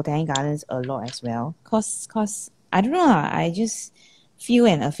like Botanic Gardens a lot as well. Cause I don't know, I just feel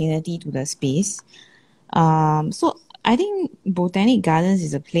an affinity to the space. So I think Botanic Gardens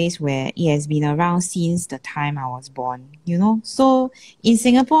is a place where it has been around since the time I was born, you know? So in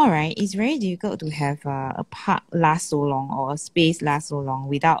Singapore, right, it's very difficult to have a park last so long or a space last so long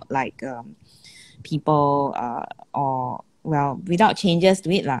without like people without changes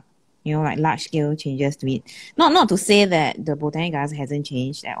to it lah. You know, like large scale changes to it. Not to say that the Botanic Gardens hasn't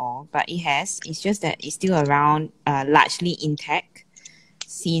changed at all, but it has. It's just that it's still around, largely intact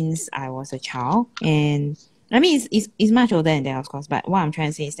since I was a child. And I mean, it's much older than that, of course. But what I'm trying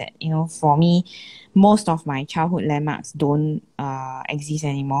to say is that, you know, for me, most of my childhood landmarks don't exist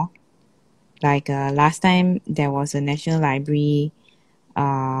anymore. Like last time, there was a National Library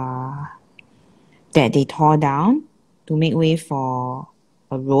that they tore down to make way for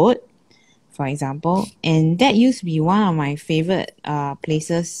a road, for example, and that used to be one of my favorite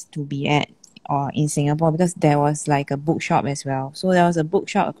places to be at in Singapore because there was like a bookshop as well. So there was a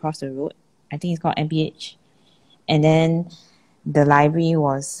bookshop across the road. I think it's called MPH, and then the library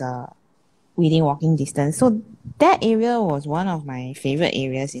was within walking distance. So that area was one of my favorite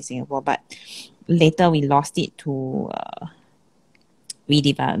areas in Singapore. But later we lost it to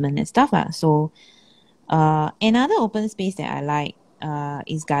redevelopment and stuff lah. So another open space that I like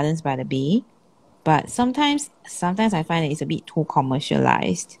is Gardens by the Bay, but sometimes I find that it's a bit too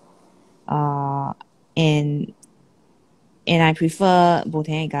commercialized, and I prefer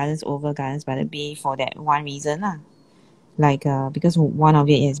Botanic Gardens over Gardens by the Bay for that one reason lah. Like because one of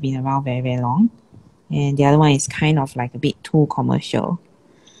it has been around very very long, and the other one is kind of like a bit too commercial.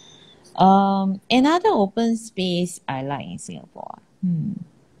 Another open space I like in Singapore.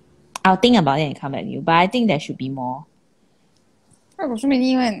 I'll think about it and come back to you, but I think there should be more. I got so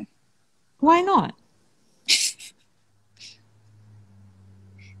many one. Why not?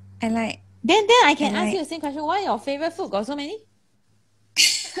 I like. Then I can I ask like- you the same question. Why your favorite food got so many?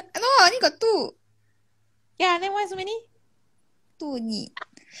 No, I only got two. Yeah, then why so many? Two only.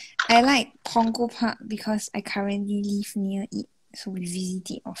 I like Punggol Park because I currently live near it, so we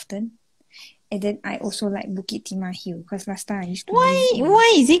visit it often. And then I also like Bukit Timah Hill because last time I used to live in...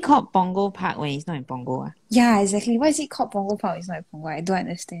 Why is it called Punggol Park when it's not in Punggol? Yeah, exactly. Why is it called Punggol Park? It's not in Punggol. I don't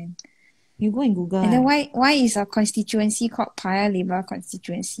understand. You go and Google. And then why is a constituency called Paya Lebar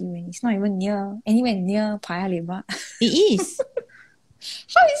constituency when it's not even anywhere near Paya Lebar? It is.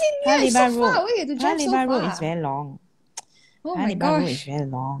 How is it near? Paya It's so Lebar far Road. away to Paya drive so Lebar far. Road is very long. Oh Paya my Lebar Road is gosh. very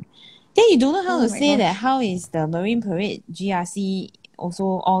long. Then you don't know how Oh to my say that gosh. how is the Marine Parade GRC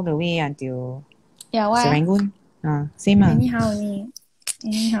also all the way until Yeah, why? Serangoon? Same Anyhow only.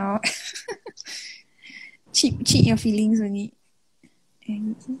 Anyhow. cheat your feelings only.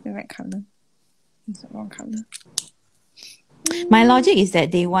 And this is the right colour. It's the wrong colour. My logic is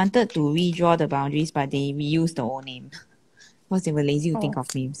that they wanted to redraw the boundaries, but they reused the old name. Because they were lazy to think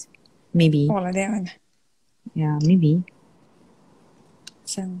of names. Maybe. Oh, like that one. Yeah, maybe.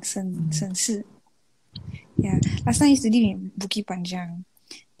 省事. Yeah. Last time I used to live in Bukit Panjang.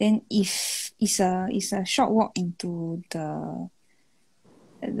 Then if it's a short walk into the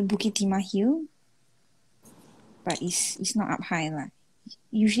Bukit Timah Hill, but it's not up high lah.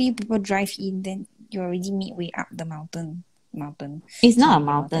 Usually people drive in, then you're already midway up the mountain. It's not a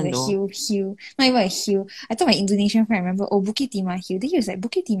mountain the though. hill. Not even a hill. I told my Indonesian friend, I remember, Bukit Timah Hill. Then he was like,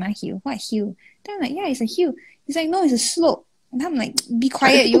 Bukit Timah Hill? What hill? Then I'm like, yeah, it's a hill. He's like, no, it's a slope. And I'm like, be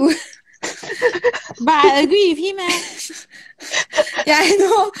quiet, you. But I agree with him, Yeah, I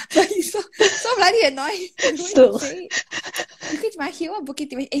know. But he's so bloody annoying. So- Bukit Timah Hill, what Bukit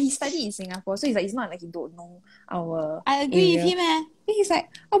Timah? And he studied in Singapore, so he's like, it's not like he don't know our I agree area. with him, Then he's like,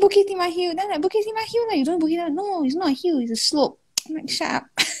 oh, Bukit Timah Hill. Then I'm like, Bukit Timah Hill, like, you don't know Bukit Timah. No, it's not a hill, it's a slope. I'm like, shut up.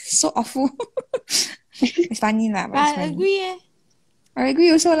 So awful. It's funny lah, but it's I funny. agree, I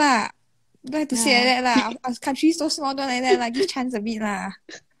agree also lah. Don't have to say Yeah. like that lah. Our country so small, don't like that lah. Give chance a bit lah.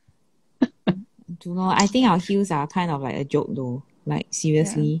 Don't know. I think our hills are kind of like a joke though. Like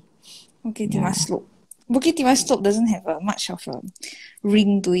seriously. Bukit Yeah. Timah Slope. Bukit Timah Slope doesn't have much of a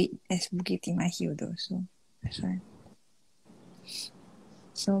ring to it as Bukit Timah Hill though, so that's why.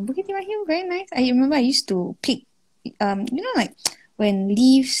 So Bukit Timah Hill, very nice. I remember I used to pick, like when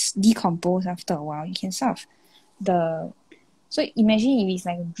leaves decompose after a while, you can sort of so imagine if it's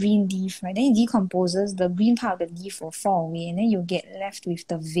like a green leaf, right? Then it decomposes, the green part of the leaf will fall away, and then you'll get left with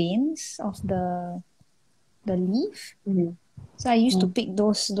the veins of the leaf. Mm. So I used to pick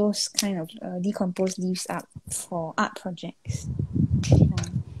those kind of decomposed leaves up for art projects.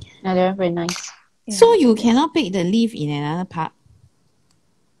 Yeah, they're very nice. Yeah. So you cannot pick the leaf in another park.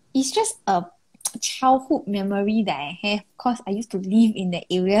 It's just a childhood memory that I have because I used to live in that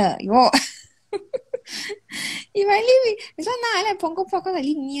area. Yo. If I live in... That's why now I like Punggol Park because I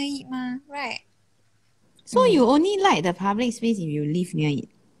live near it, ma. Right? So you only like the public space if you live near it.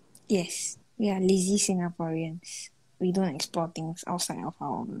 Yes. We are lazy Singaporeans. We don't explore things outside of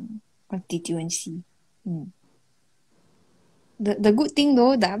our constituency. The good thing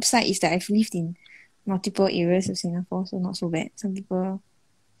though, the upside is that I've lived in multiple areas of Singapore, so not so bad. Some people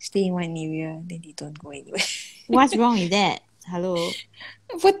stay in one area, then they don't go anywhere. What's wrong with that? Hello.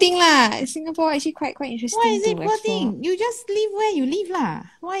 Poor thing lah. Singapore actually quite interesting. Why is it to poor explore. thing? You just live where you live lah.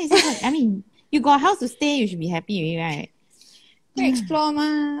 Why is it? I mean, you got a house to stay, you should be happy, right? You explore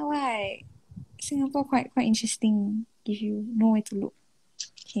ma. Why? Singapore quite interesting if you know where to look.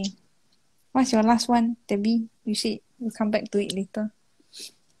 Okay. What's your last one, Debbie? You said we'll come back to it later.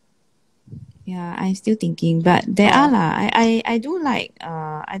 Yeah, I'm still thinking, but there are lah. I do like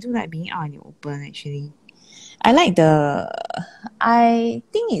being out in the open actually. I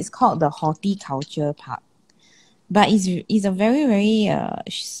think it's called the Horticulture Park, but it's a very very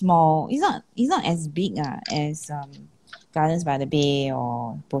small. It's not as big as Gardens by the Bay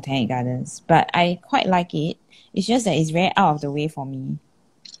or Botanic Gardens, but I quite like it. It's just that it's very out of the way for me.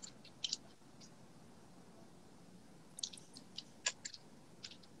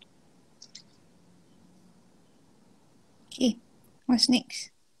 Okay. What's next?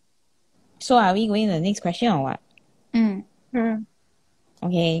 So are we going to the next question or what? Mm.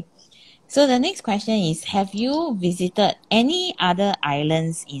 Okay. So the next question is, have you visited any other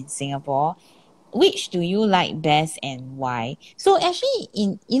islands in Singapore? Which do you like best and why? So actually,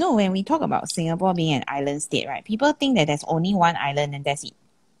 when we talk about Singapore being an island state, right? People think that there's only one island and that's it.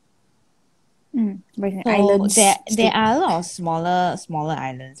 But it's an So island there state. are a lot of smaller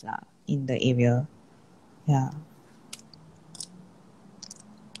islands lah in the area. Yeah.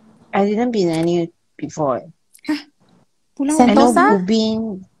 I didn't been any before. Pulau I know Sentosa?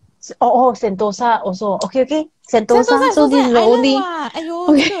 Ubin. Sentosa also. Okay. Sentosa. Sentosa is So also this an is the island only. what?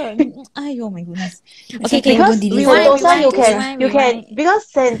 Okay. My goodness. It's Okay, okay, okay. don't Because delete with that. Sentosa It's Sentosa. you can because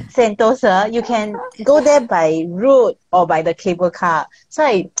Sentosa you can go there by road or by the cable car. So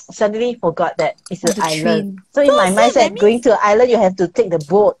I suddenly forgot that it's Or an the island. train. So in my that mindset, going means to an island you have to take the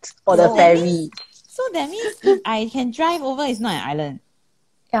boat or the so that means ferry. so that means if I can drive over, it's not an island.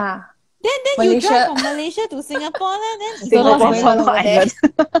 Yeah. Then you drive Malaysia. from Malaysia to Singapore, lah, then it's Don't know not what's an going Singapore on island. not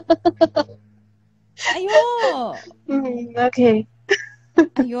over there. island. Aiyo, Okay.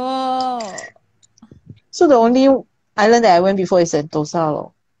 aiyo. So the only island that I went before is Sentosa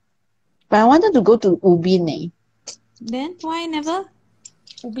lor. But I wanted to go to Ubin eh. Then why never?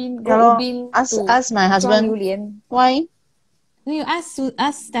 Ubin, Yeah go lor. Ubin to Ask my 抓 husband 榴莲. why. No, you ask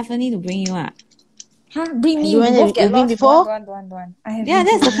Stephanie to bring you up. Huh? Bring me, You we went both to get Ubin lost. before? Don't want. I have Yeah,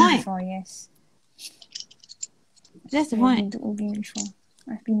 been that's to the Ubin point. before, yes. That's the I have point. been to Ubin before.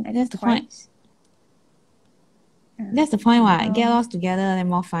 I've been, I That's think, the point. twice. Yeah. That's the point. What? Get lost together, then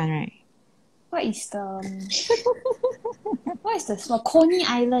more fun, right? What is the what is the small Coney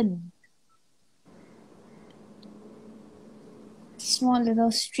Island? Small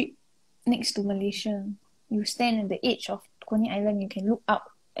little strip next to Malaysia. You stand at the edge of Coney Island, you can look out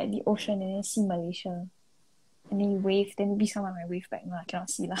at the ocean and then see Malaysia. And then you wave, then maybe someone might wave back. No, I cannot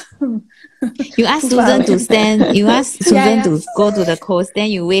see lah. You ask Too far Susan to away. stand. You ask Susan Yeah. to go to the coast. Then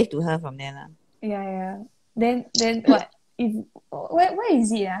you wave to her from there, lah. Yeah. Then what? If where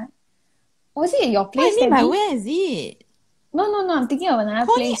is it? Was it at your What place, do you mean by Debbie? where is it? No. I'm thinking of another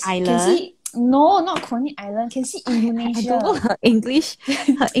Coney place. Can Island? see no, not Coney Island. Can see I Indonesia. don't know her English.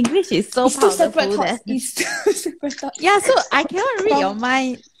 Her English is so It's two separate powerful thoughts. that It's two separate thoughts. yeah. So I cannot read your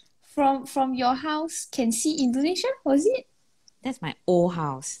mind. From your house can see Indonesia. Was it? That's my old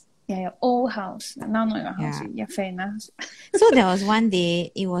house. Yeah, your old house. Now not your house. Yeah. Yeah, fair enough. So there was one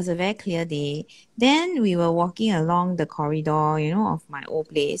day, it was a very clear day. Then we were walking along the corridor, of my old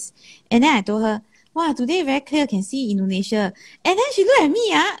place. And then I told her, wow, today very clear, can see Indonesia. And then she looked at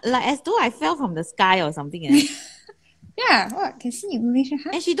me, like as though I fell from the sky or something. Yeah, what? Can see Indonesia,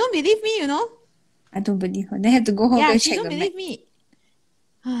 huh? And she don't believe me, I don't believe her. Then have to go home Yeah, and she check don't the believe map. me.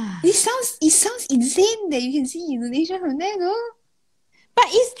 It sounds insane that you can see Indonesia from there, though. But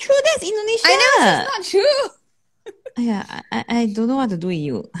it's true, that's Indonesia. I never said it's not true. Yeah, I don't know what to do with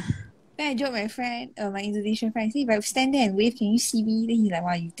you. Then I joked my friend, my Indonesian friend, I say, if I stand there and wave, can you see me? Then he's like,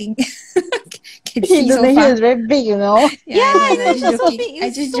 wow, you think can see so Indonesia far? is very big, Yeah, I know, Indonesia just so joking. big, I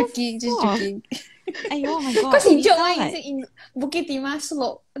it's just so joking. Aiyo, oh my god. Because he we joked, sound he said in Bukit Timah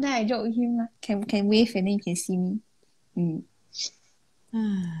slope. Then I joked with him, can wave and then you can see me.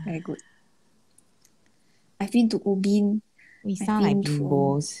 Very good. I've been to Ubin. We sound like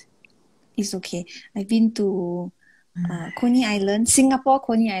bimbos. It's okay. I've been to Coney Island, Singapore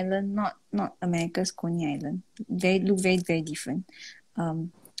Coney Island, not America's Coney Island. Look very, very different.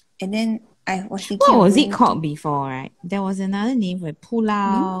 And then I was thinking What of was it going called before, right? There was another name for it.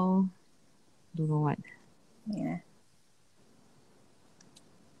 Pulau. Don't know what. Yeah.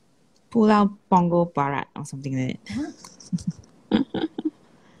 Pulau Pongo Barat or something like that.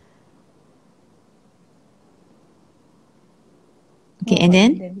 Okay, and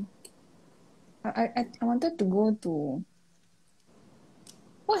then? I wanted to go to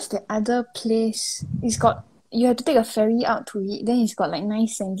what's the other place? You have to take a ferry out to it. Then it's got like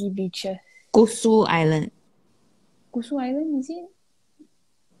nice sandy beaches. Kusu Island. Kusu Island, is it?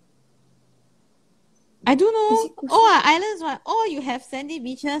 I don't know. Is it Kusu? All our islands, what? All you have sandy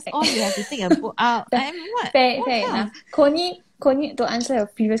beaches, all you have to take a boat out. What? Fair What enough. Coney, to answer your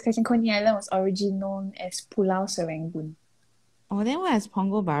previous question, Coney Island was originally known as Pulau Serangoon. Oh, then what is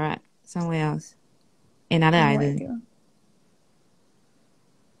Pongo Barat? Somewhere else. Another No island. idea.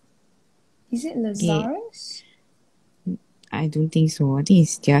 Is it Lazarus? I don't think so. I think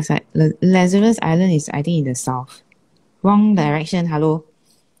it's just like Lazarus Island is, I think, in the south. Wrong direction. Hello.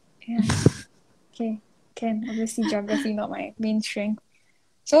 Yeah. Okay. Can obviously geography not my main strength.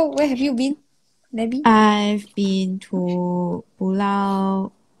 So where have you been, Debbie? I've been to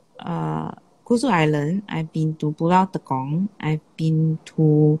Pulau Kusu Island. I've been to Pulau Tekong. I've been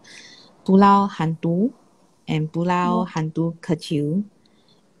to Pulau Hantu and Pulau Hantu Kecil.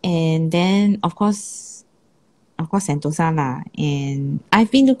 And then of course Sentosa lah. And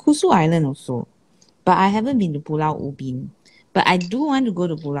I've been to Kusu Island also. But I haven't been to Pulau Ubin. But I do want to go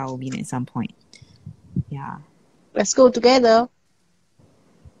to Pulau Ubin at some point. Yeah. Let's go together.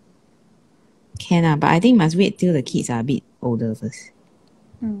 Can but I think must wait till the kids are a bit older first.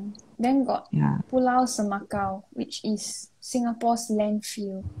 Then got Yeah. Pulau Semakau, which is Singapore's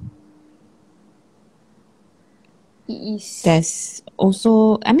landfill. It is. There's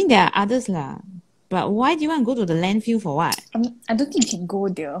also, I mean, there are others lah. But why do you want to go to the landfill for what? I don't think you can go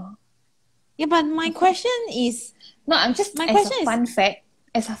there. Yeah, but my question is, No, I'm just my as question a is, fun fact.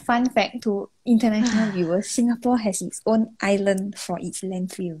 As a fun fact to international viewers, Singapore has its own island for its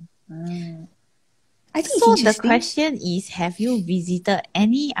landfill. I think it's so the interesting. question is, have you visited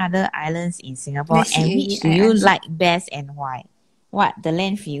any other islands in Singapore That's it and already. which do I you answered. like best and why? What, the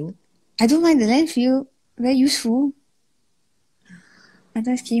landfill? I don't mind the landfill. Very useful.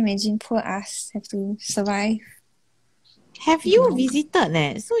 Otherwise, can you imagine poor us have to survive? Have you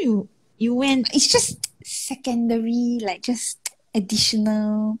visited So you went, It's just secondary, like just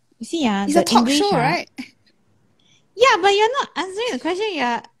additional. you see It's the a talk English show, right? Yeah, but you're not answering the question.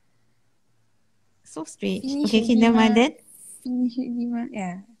 You're so strange. Finish Okay, never mind then. Finish already mah.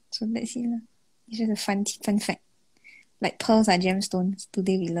 Yeah. So that's it lah. It's just a fun fact. Like pearls are gemstones.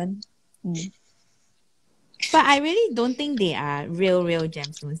 Today we learn. But I really don't think they are real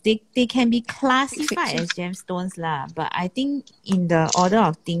gemstones. They can be classified as gemstones lah. But I think in the order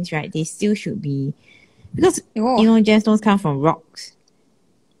of things, right, they still should be, because gemstones come from rocks.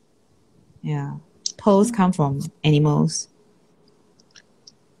 Yeah, pearls come from animals.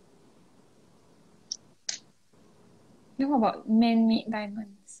 Then what about man-made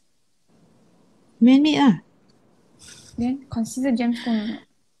diamonds? Man-made ah. Then consider gemstone or not?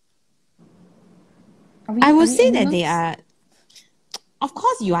 I would say that they are. Of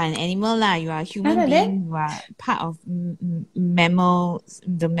course, you are an animal lah. You are a human being. You are part of mammals,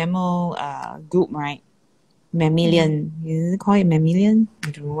 the mammal group, right? Mammalian. You call it mammalian?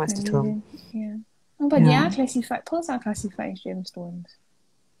 I don't know what's the term. Yeah. Oh, but they are classified. Pearls are classified as gemstones.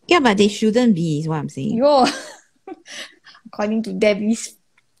 Yeah, but they shouldn't be, is what I'm saying. Yo, according to Debbie's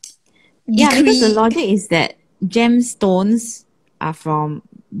Yeah, because the logic is that gemstones are from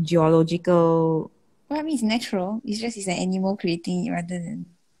geological. Well, I mean, it's natural. It's just it's an animal creating it rather than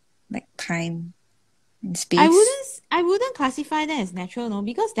like time and space. I wouldn't classify that as natural, no,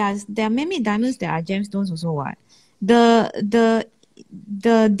 because there are man-made diamonds that are gemstones also. What the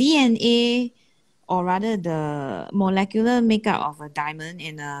DNA, or rather the molecular makeup of a diamond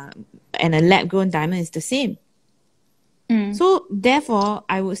and a lab-grown diamond is the same. So therefore,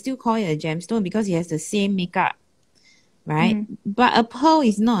 I would still call it a gemstone because it has the same makeup, right? But a pearl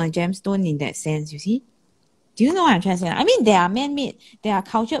is not a gemstone in that sense, you see? Do you know what I'm trying to say? I mean, there are man-made, there are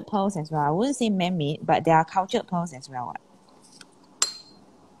cultured pearls as well. I wouldn't say man-made, but there are cultured pearls as well.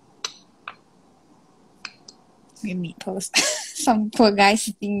 Man-made pearls. Some poor guy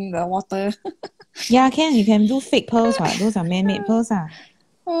sitting in the water. Yeah, you can do fake pearls, right? Those are man-made pearls.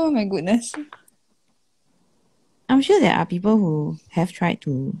 Oh my goodness. I'm sure there are people who have tried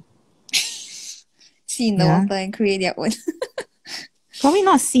to see in the water and create their own. Probably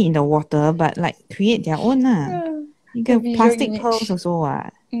not see in the water, but like create their own. You get plastic pearls also.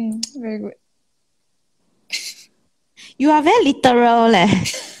 Very good. You are very literal leh.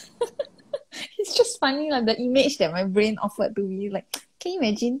 It's just funny, like the image that my brain offered to me. Like, can you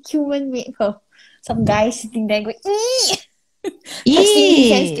imagine human-made pearl? Some guy sitting there going, pressing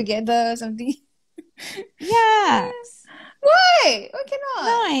his hands together or something. Yes. Why? Why cannot?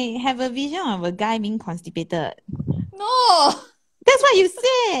 No, I have a vision of a guy being constipated. No. That's what you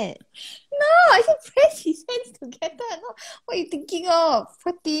said. No, I said press his hands together. No, what are you thinking of?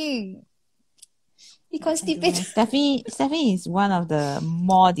 Poor thing. He constipated. Stephanie is one of the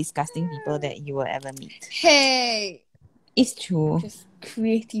more disgusting people that you will ever meet. Hey. It's true. Just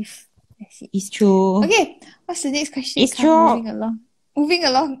creative. It's true. Okay, what's the next question? It's true. Moving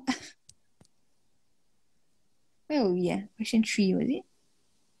along. Where were we? Question 3, was it?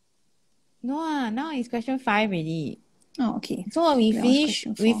 No, now it's question 5 already. Oh, okay. So we finished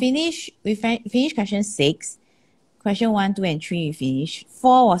question 6. Question 1, 2, and 3 we finished.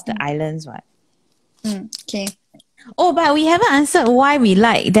 4 was the islands, right? Okay. Oh, but we haven't answered why we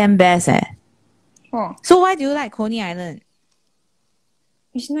like them best. Oh. So why do you like Coney Island?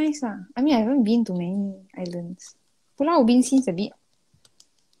 It's nice. I mean, I haven't been to many islands. Pulau Ubin seems a bit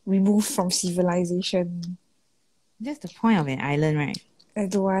removed from civilization. That's the point of an island, right? I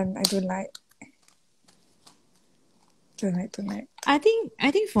don't like. I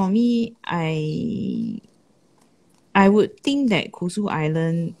think for me, I would think that Kusu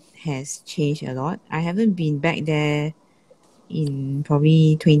Island has changed a lot. I haven't been back there in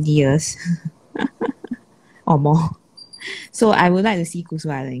probably 20 years or more. So I would like to see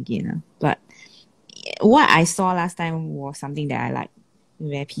Kusu Island again. But what I saw last time was something that I liked.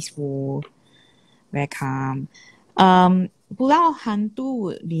 Very peaceful, very calm. Pulau Hantu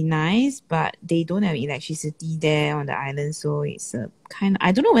would be nice, but they don't have electricity there on the island, so it's a kind of,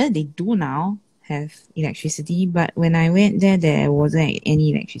 I don't know whether they do now. have electricity, but when I went there, there wasn't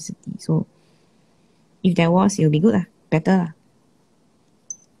any electricity. So if there was, it'll be good lah, better lah.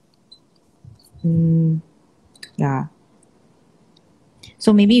 Yeah.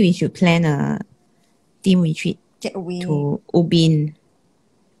 So maybe we should plan a team retreat Get away. to Ubin.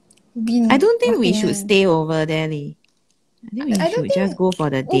 I don't think we should stay over there, Lee. I think we should just go for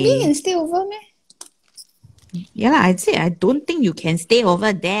the day. Ubin can stay over, meh? Yeah, I'd say I don't think you can stay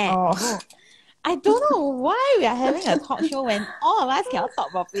over there. Oh. I don't know why we are having a talk show when all of us cannot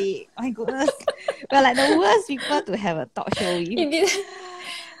talk properly. My goodness. We're like the worst people to have a talk show with.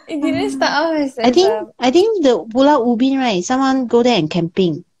 It didn't start off as I think the Pulau Ubin, right? Someone go there and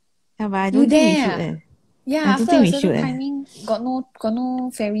camping. Yeah, but I don't think we should. Yeah, I don't after think a we certain should. timing, got no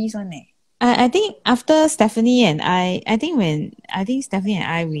ferries one eh. I think after Stephanie and I think Stephanie and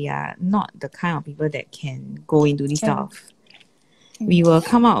I, we are not the kind of people that can go into this stuff. We will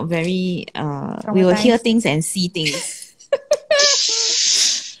come out very we will hear things and see things.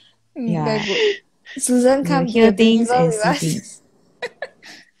 Yeah. Very good. Susan come hear things and see things.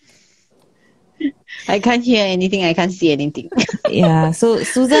 I can't hear anything. I can't see anything. Yeah, so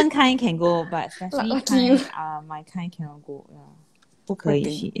Susan kind can go, but Stephanie kind, my kind cannot go. Yeah. 不可以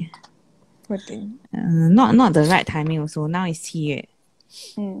去. What thing? Not the right timing also. Now it's 7月.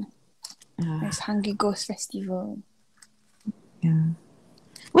 It's Hungry Ghost Festival. Yeah.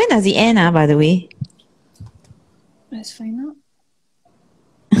 When does it end, by the way? Let's find out.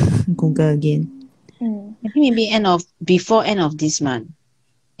 Google again. I think maybe before end of this month,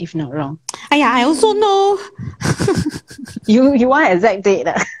 if not wrong. I also know. You want exact date?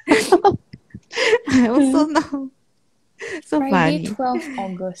 I also know. So Friday, funny. 12th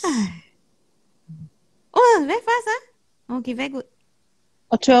August. Oh, very fast, huh? Okay, very good.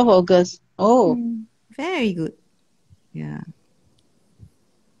 12 August. Oh. Very good. Yeah.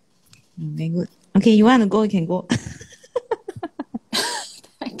 Very good. Okay, you want to go, you can go.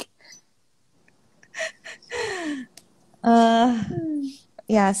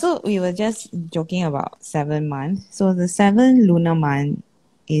 Yeah, so we were just joking about 7 months. So the 7th lunar month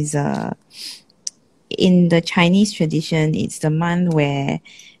is in the Chinese tradition, it's the month where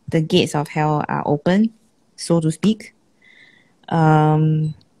the gates of hell are open, so to speak.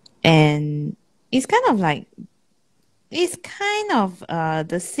 And it's kind of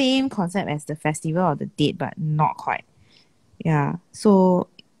the same concept as the festival of the dead, but not quite. Yeah. So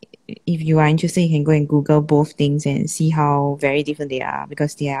if you are interested, you can go and Google both things and see how very different they are,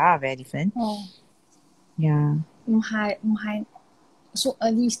 because they are very different. Oh. Yeah. So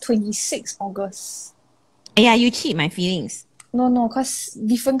early is 26 August. Yeah, you cheat my feelings. No, because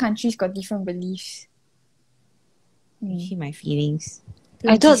different countries got different beliefs. You cheat my feelings.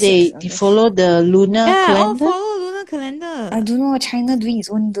 I thought they follow the lunar calendar. follow lunar calendar. I don't know, China doing its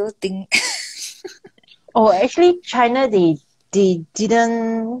own little thing. Oh, actually, China, they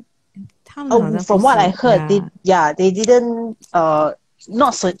didn't. From what I heard, they didn't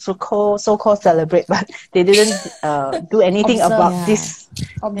not so-called celebrate, but they didn't do anything about this.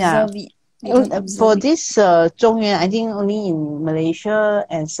 Observe it. For this Zhongyuan, I think only in Malaysia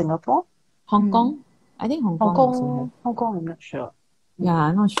and Singapore. Hong Kong? I think Hong Kong. Hong Kong, I'm not sure. Yeah,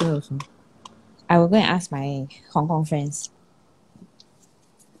 I'm not sure also. I will go and ask my Hong Kong friends.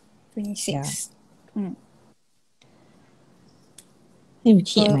 26. Yeah. You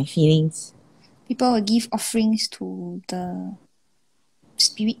cheat my feelings. People will give offerings to the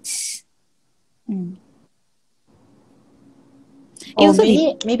spirits. Or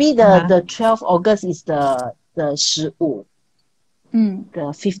maybe the 12th August is the 15. The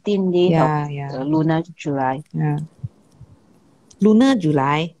 15th day of the lunar July. Yeah. Lunar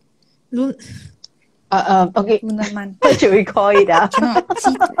July? Okay. Lunar month. What should we call it?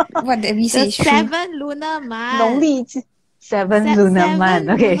 See, what did we say? The 7th lunar month. 农历 7th lunar month.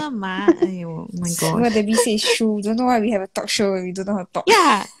 Okay. Lunar month. Oh my god. What did we say? True. Don't know why we have a talk show and we don't know how to talk.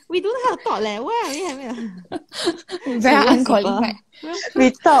 Yeah, we don't know how to talk. Why are we having a... Very unqualified.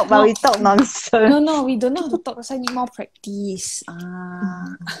 We talk, but we talk nonsense. No, we don't know how to talk. So I need more practice.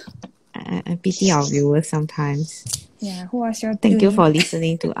 I pity our viewers sometimes. Yeah, who are your Thank you for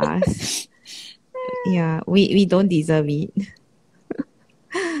listening to us. Yeah, we don't deserve it.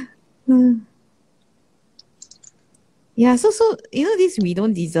 Yeah, so this we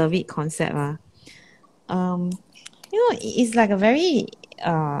don't deserve it concept. It's like a very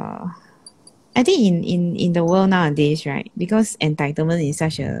I think in the world nowadays, right? Because entitlement is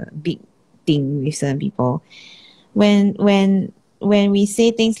such a big thing with certain people. When we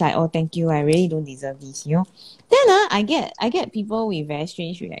say things like, "Oh, thank you, I really don't deserve this," then I get people with very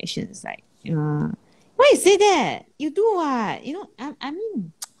strange reactions, like, "Why you say that? You do what? I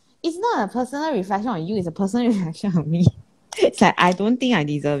mean, it's not a personal reflection on you, it's a personal reflection on me. It's like I don't think I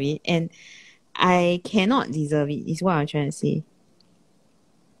deserve it and I cannot deserve it, is what I'm trying to say.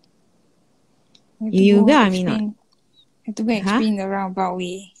 You get what I mean? Not? Have to go explain the roundabout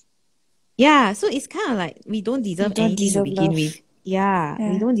way. Yeah, so it's kind of like we don't deserve don't anything deserve to begin love. with. Yeah,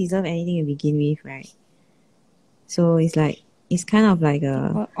 we don't deserve anything to begin with, right? So it's like, it's kind of like a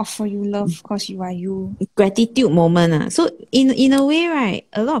People offer you love because you are you. gratitude moment. So in a way, right,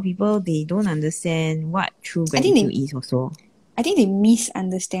 a lot of people, they don't understand what true gratitude is also. I think they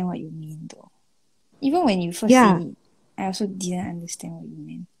misunderstand what you mean though. Even when you first said it, I also didn't understand what you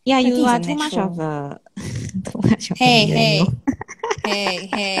meant. Yeah, you are too much of a Hey. millennial. Hey.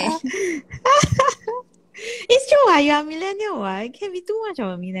 It's true, you are a millennial. It can be too much of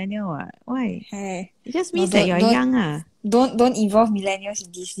a millennial. Why? Hey. It just means that you are young. Don't involve millennials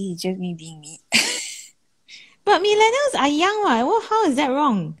in this. This is just me being me. But millennials are young. Well, how is that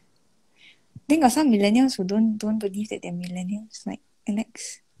wrong? Then got some millennials who don't believe that they're millennials, like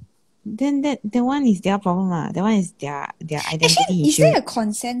Alex. Then that one is their problem. That one is their identity Actually, issue. Is there a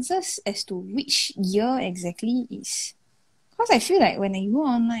consensus as to which year exactly is? Because I feel like when I go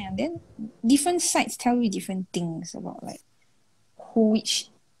online and then different sites tell you different things about like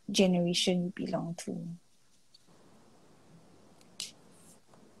which generation you belong to.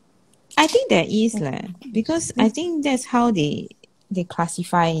 I think there is because I think that's how they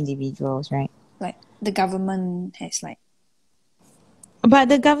classify individuals, right? Like the government has like. But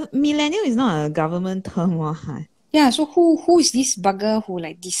the millennial is not a government term, Yeah, so who is this bugger who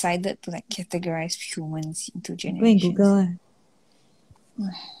like decided to like categorize humans into generations? Go and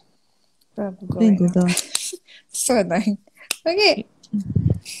Google. Go and Google. So annoying. Okay.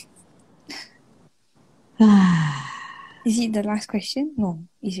 Is it the last question? No,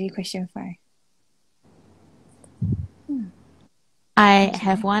 it's really question 5. I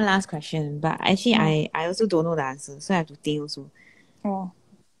have one last question, but actually I also don't know the answer, so I have to think also. Oh.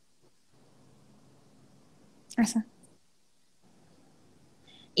 Asa.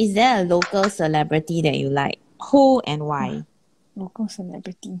 Is there a local celebrity that you like? Who and why? Local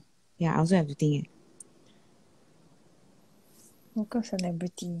celebrity. Yeah, I also have to think. Local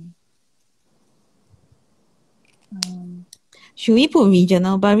celebrity. Should we put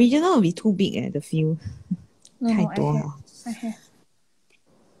regional? But regional will be too big, the field. No, I have.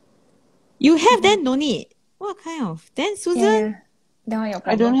 You have, then no need. What kind of? Then Susan? Yeah.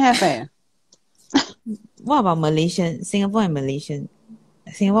 I don't have. What about Malaysian? Singapore and Malaysian?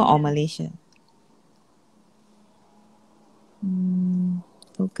 Singapore or Malaysia?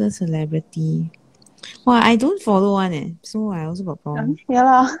 Local celebrity. Well, I don't follow one, so I also got problem. Yeah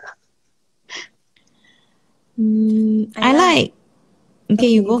lah. I like. Okay,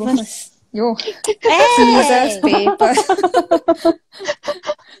 you go first. Yo. Scissors, paper.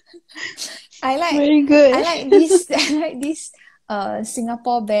 I like. Very good. I like this.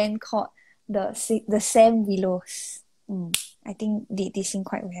 Singapore band called the Sam Willows. I think they sing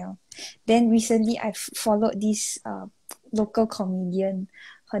quite well. Then recently I followed this local comedian.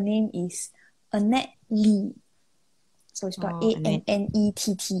 Her name is Annette Lee. So it's spelled Annette.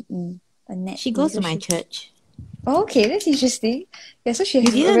 Annette. She goes to my church. Oh, okay, that's interesting. Yeah, so she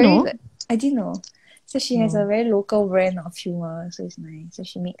has I didn't know. So she has a very local brand of humor, so it's nice. So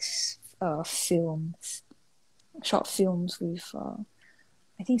she makes short films with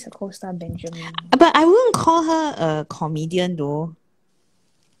I think it's a co-star Benjamin. But I wouldn't call her a comedian though.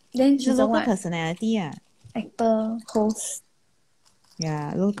 Then she's a local personality, actor, host.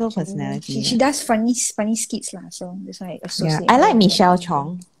 Yeah, local personality. She does funny skits lah, so that's why I associate. Yeah, I like Michelle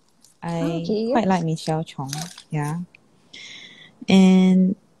Chong. I quite like Michelle Chong. Yeah.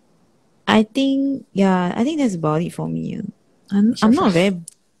 And I think that's about it for me. I'm not very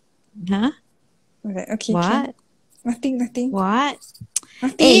Okay. What? Nothing. What?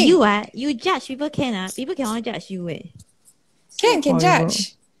 Nothing. Hey, you judge people people cannot judge you. Can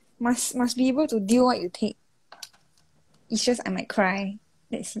judge. Must be able to deal what you take. It's just I might cry.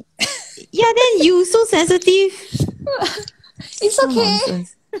 That's it. Yeah, then you so sensitive. It's so okay.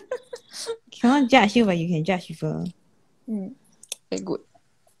 Nonsense. Cannot judge you, but you can judge people. Very good.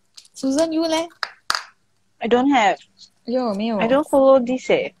 Susan, you leh? I don't have. I don't follow this.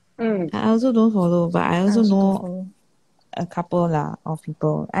 I also don't follow, but I also know a couple of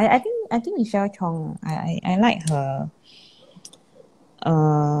people. I think Michelle Chong. I like her.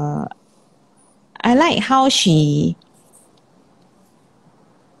 I like how she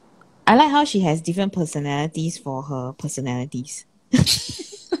has different personalities for her personalities.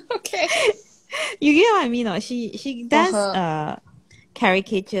 Okay. You get what I mean? She does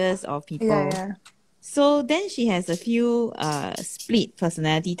caricatures of people. Yeah. So then she has a few split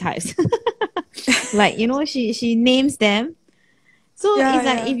personality types. Like, she names them. So Yeah, it's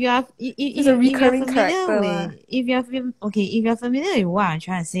like yeah. if you are It's a if you're recurring familiar character, with if you're familiar with what I'm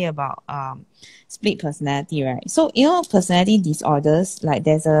trying to say about split personality, right? So personality disorders, like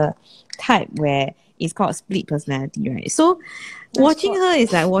there's a type where it's called split personality, right? So That's watching what. her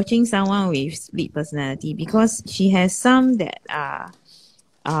is like watching someone with split personality because she has some that are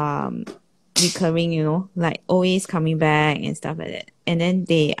um recurring, like always coming back and stuff like that. And then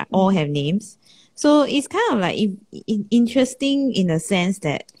they all have names. So it's kind of like interesting in the sense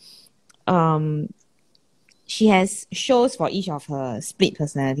that um she has shows for each of her split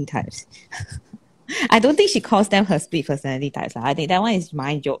personality types. I don't think she calls them her split personality types. I think that one is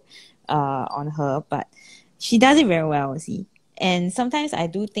my joke on her, but she does it very well, see. And sometimes I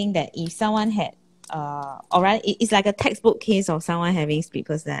do think that if someone had alright, it's like a textbook case of someone having split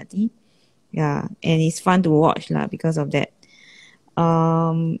personality. Yeah, and it's fun to watch lah because of that.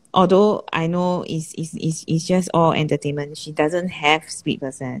 Although I know it's just all entertainment. She doesn't have split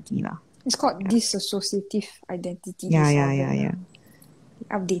personality lah. It's called dissociative identity Yeah, disorder. yeah, yeah, yeah.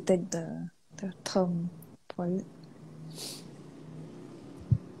 Updated the term for it.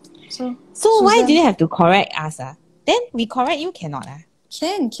 So Why Susan, do you have to correct us? Then we correct you cannot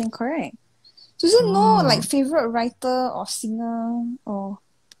can correct. Susan know Oh. like favorite writer or singer or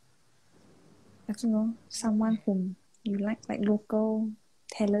I don't know, someone whom you like local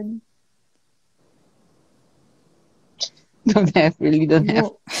talent. Don't have, really don't have.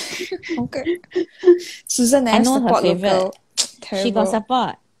 No. Okay. Susan I never know her support favorite. local. She got Terrible.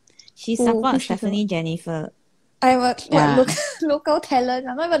 support. She Who supports she Stephanie Jennifer. I'm a Yeah. local talent.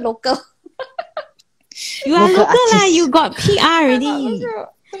 I'm not even local. You are Local local lah. artist. You got PR I'm not already. local.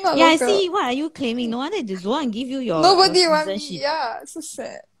 I'm not Yeah, I local. see. What are you claiming? No wonder they don't want to give you your Nobody your want me. citizenship. Yeah, so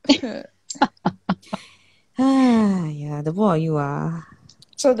sad. Yeah, the both of you are.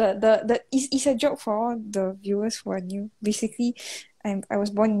 So the it's a joke for all the viewers who are new. Basically, I was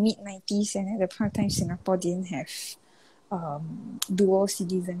born in mid-90s, and at the point of time Singapore didn't have dual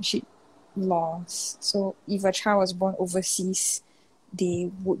citizenship laws. So if a child was born overseas,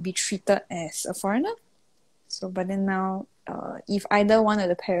 they would be treated as a foreigner. So but then now if either one of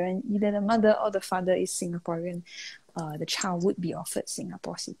the parent, either the mother or the father is Singaporean, the child would be offered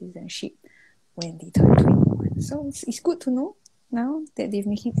Singapore citizenship when they turn 21. So it's good to know now that they've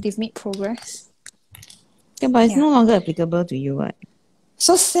made progress. Yeah, but it's Yeah. no longer applicable to you, right?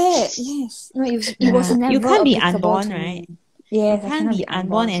 So sad. Yes. No, it was Yeah. never You can't be applicable unborn, to right? me. Yes, You I can't cannot be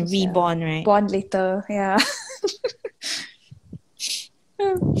unborn and so sad. reborn, right? Born later. Yeah.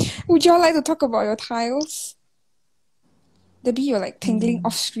 Would y'all like to talk about your tiles? Debbie, you're like tangling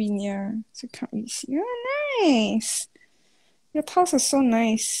off screen, yeah. So can't really see. You're nice. Your tiles are so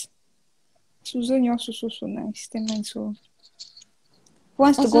nice. Susan, yours also so nice. Then mine so. Who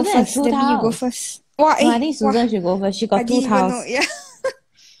wants to go Susan has first? two Debbie, you go tiles. first. Wow, No, I think Susan wow. should go first. She I got two didn't even know. tiles. Yeah.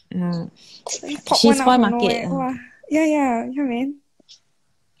 Yeah. Pop She's one out spoil from market. nowhere. Wow. Yeah, man.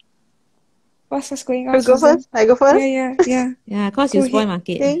 What's going on, I go Susan? first? I go first? Yeah. Yeah, cause Go you spoil ahead.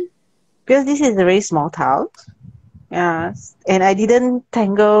 market. Okay. Because this is a very small tile. Yeah. And I didn't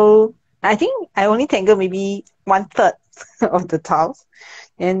tangle. I think I only tangle maybe 1/3 of the tiles.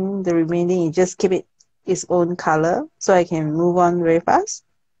 And the remaining, you just keep it its own color so I can move on very fast.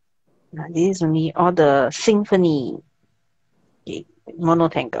 Now, this is only all the Singfanie mono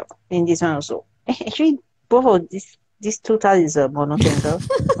tangle. And this one also. Actually, both of these two tiles is a mono tangle.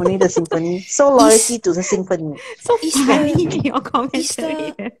 Only the Singfanie. So loyalty to the Singfanie. So Is funny the- your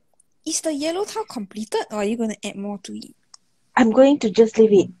commentary. Is the yellow tile completed or are you going to add more to it? I'm going to just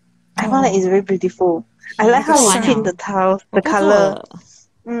leave it. I find that it's very beautiful. I like how Beautiful you paint the tiles, the 我不做 color. 了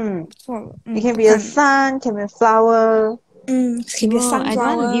It can be a sun, can be a flower. can be a Oh, I don't want to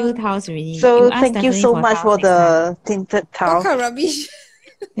sunflower. give you tiles already. So you ask thank you Stephanie so much tiles for next time. the tinted What tile. kind of rubbish?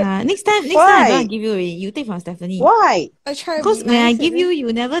 Yeah, next time I don't Why? want to give you already. You take from Stephanie. Why? I try to Because be when I nice give and you, then-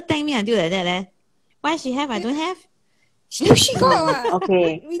 you never thank me until like that. Why she have, I don't have? She got what?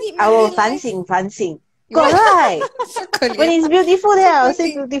 Okay. We did I will Monday live. 反省. Got right. So 可怜. When it's beautiful, then I'll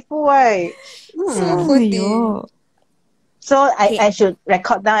say Poor thing. beautiful, right? So poor thing. !aiyo! So Okay. I should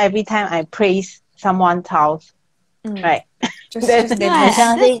record down every time I praise someone tiles, right? Just Then- that No, I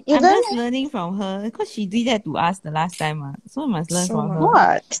can't say, you I'm don't just learning from her because she did that to us the last time. So I must learn So from her.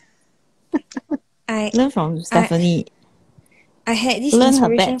 What? Learn from Stephanie. I had this Learn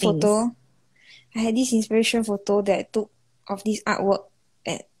her inspiration bad things. photo. I had this inspiration photo that I took of this artwork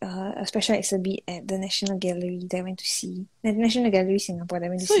at a special exhibit at the National Gallery that I went to see. The National Gallery Singapore that I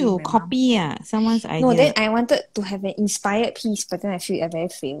went to So see. you with my mum. copy someone's idea. No, then I wanted to have an inspired piece, but then I feel I very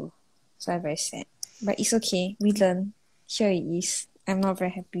fail. So I'm very sad. But it's okay. We learn. Here it is. I'm not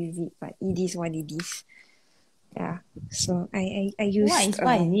very happy with it, but it is what it is. Yeah. So I used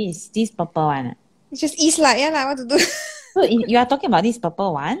What is this? This purple one? it's just is like yeah like what to do. So you are talking about this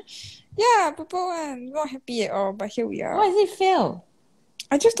purple one? Yeah, purple one. Not happy at all, but here we are. Why is it fail?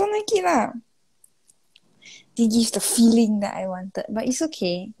 I just don't like it lah. It gives the feeling that I wanted, but it's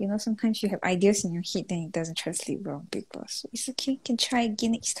okay. You know, sometimes you have ideas in your head, then it doesn't translate well on paper. So it's okay. You can try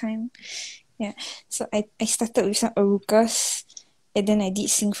again next time. Yeah. So I started with some Arucas, and then I did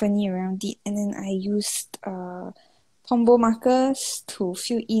Singfanie around it, and then I used combo markers to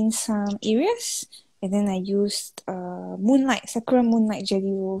fill in some areas, and then I used Sakura Moonlight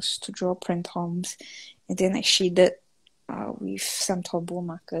Jelly Rolls to draw prantoms, and then I shaded with some turbo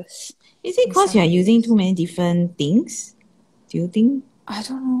markers. Is it because you are using too many different things? Do you think? I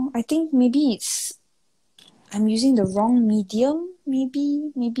don't know. I think maybe I'm using the wrong medium.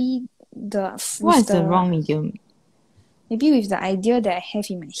 Maybe What is the wrong medium? Maybe with the idea that I have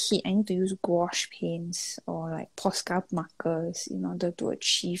in my head, I need to use gouache paints or like Posca markers in order to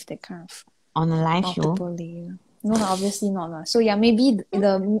achieve that kind of On a live show? multiple layer. No, obviously not. So yeah, maybe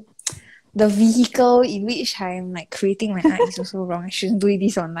the vehicle in which I'm like creating my art is also wrong. I shouldn't do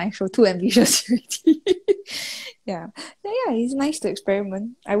this on live show. Too ambitious already. Yeah, it's nice to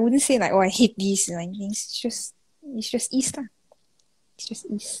experiment. I wouldn't say like, oh, I hate this. Like, it's just ease lah. It's just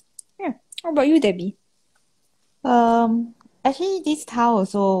ease. Yeah. How about you, Debbie? Actually, this tile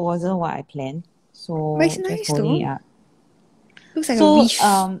also wasn't what I planned. So But it's just nice holding it though. up. Looks like a So reef.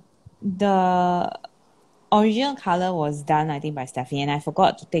 the original color was done, I think, by Singfanie, and I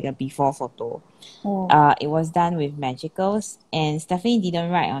forgot to take a before photo. Oh, It was done with magicals, and Singfanie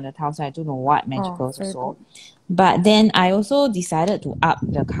didn't write on the tile, so I don't know what magicals very also. good. But then I also decided to up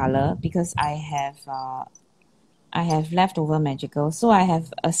the color because I have leftover magicals, so I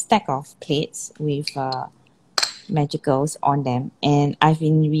have a stack of plates with magicals on them, and I've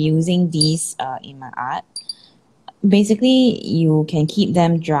been reusing these in my art. Basically, you can keep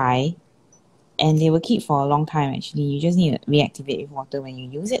them dry and they will keep for a long time actually. You just need to reactivate with water when you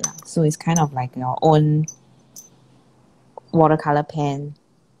use it. So it's kind of like your own watercolor pen.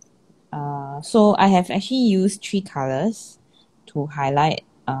 So I have actually used 3 colors to highlight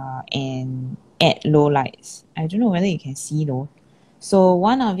and add low lights. I don't know whether you can see though. So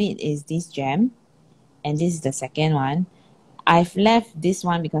one of it is this gem, and this is the second one. I've left this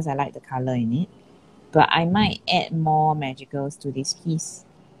one because I like the color in it, but I might add more magicals to this piece.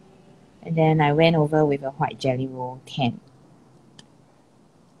 And then I went over with a white jelly roll 10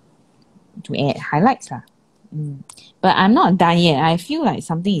 to add highlights lah. But I'm not done yet. I feel like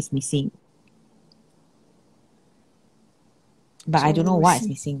something is missing. But So I don't know we will what is see.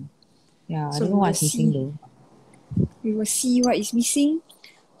 missing. Yeah, I So don't know we what's will missing see. though. We will see what is missing.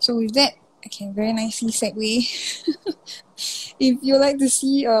 So with that, I can very nicely segue. If you like to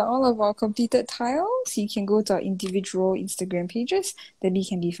see all of our completed tiles, you can go to our individual Instagram pages. Debbie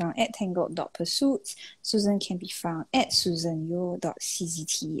can be found at tangled.pursuits. Susan can be found at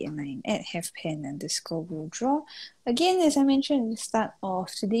susanyo.czt, and I'm at havepen_will_draw. Again, as I mentioned at the start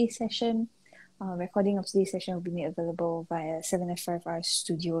of today's session, recording of today's session will be made available via 7F5R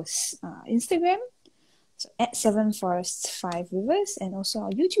Studios Instagram. So at 7forests5rivers, and also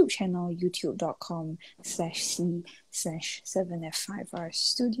our YouTube channel, youtube.com/c/7f5r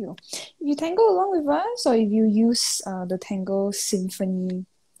studio. If you tangle along with us, or if you use the Tangle Singfanie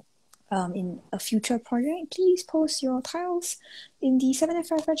in a future project, please post your tiles in the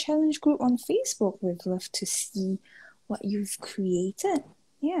 7F5R challenge group on Facebook. We'd love to see what you've created.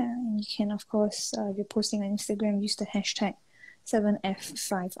 Yeah, and you can, of course, if you're posting on Instagram, use the hashtag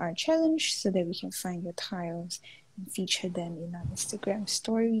 7F5R challenge so that we can find your tiles and feature them in our Instagram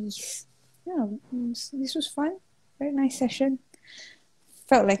stories. Yeah, this was fun. Very nice session.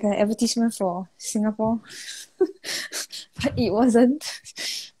 Felt like an advertisement for Singapore, but it wasn't.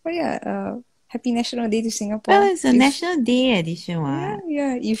 But yeah, happy National Day to Singapore. Well, it's a National Day edition one.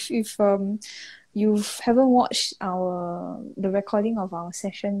 Yeah. If you haven't watched the recording of our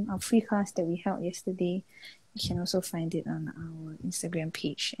session, our free class that we held yesterday, you can also find it on our Instagram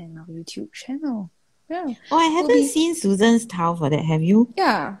page and our YouTube channel. Yeah. Oh, I haven't seen Susan's tile for that. Have you?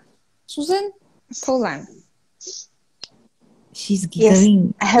 Yeah. Susan, 偷懒. She's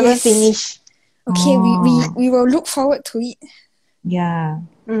giggling. I haven't finished. Okay, we will look forward to it. Yeah.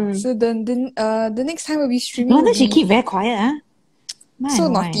 So the next time we'll be streaming. No wonder she keep very quiet, huh? So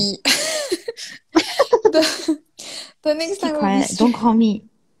naughty. the next time we'll be don't call me.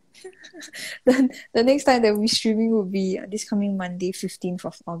 The next time that we'll be streaming will be this coming Monday, 15th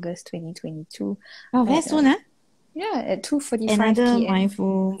of August 2022. Oh, very soon, huh? Yeah, at 2:45 Another p.m.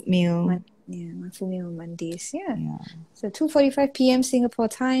 mindful meal. Yeah, my full name on Mondays. Yeah. Yeah. So 2:45 p.m. Singapore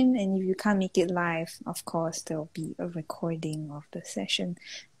time, and if you can't make it live, of course, there'll be a recording of the session.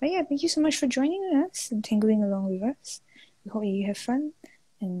 But yeah, thank you so much for joining us and tangling along with us. We hope you have fun,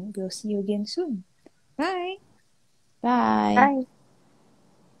 and we'll see you again soon. Bye. Bye. Bye.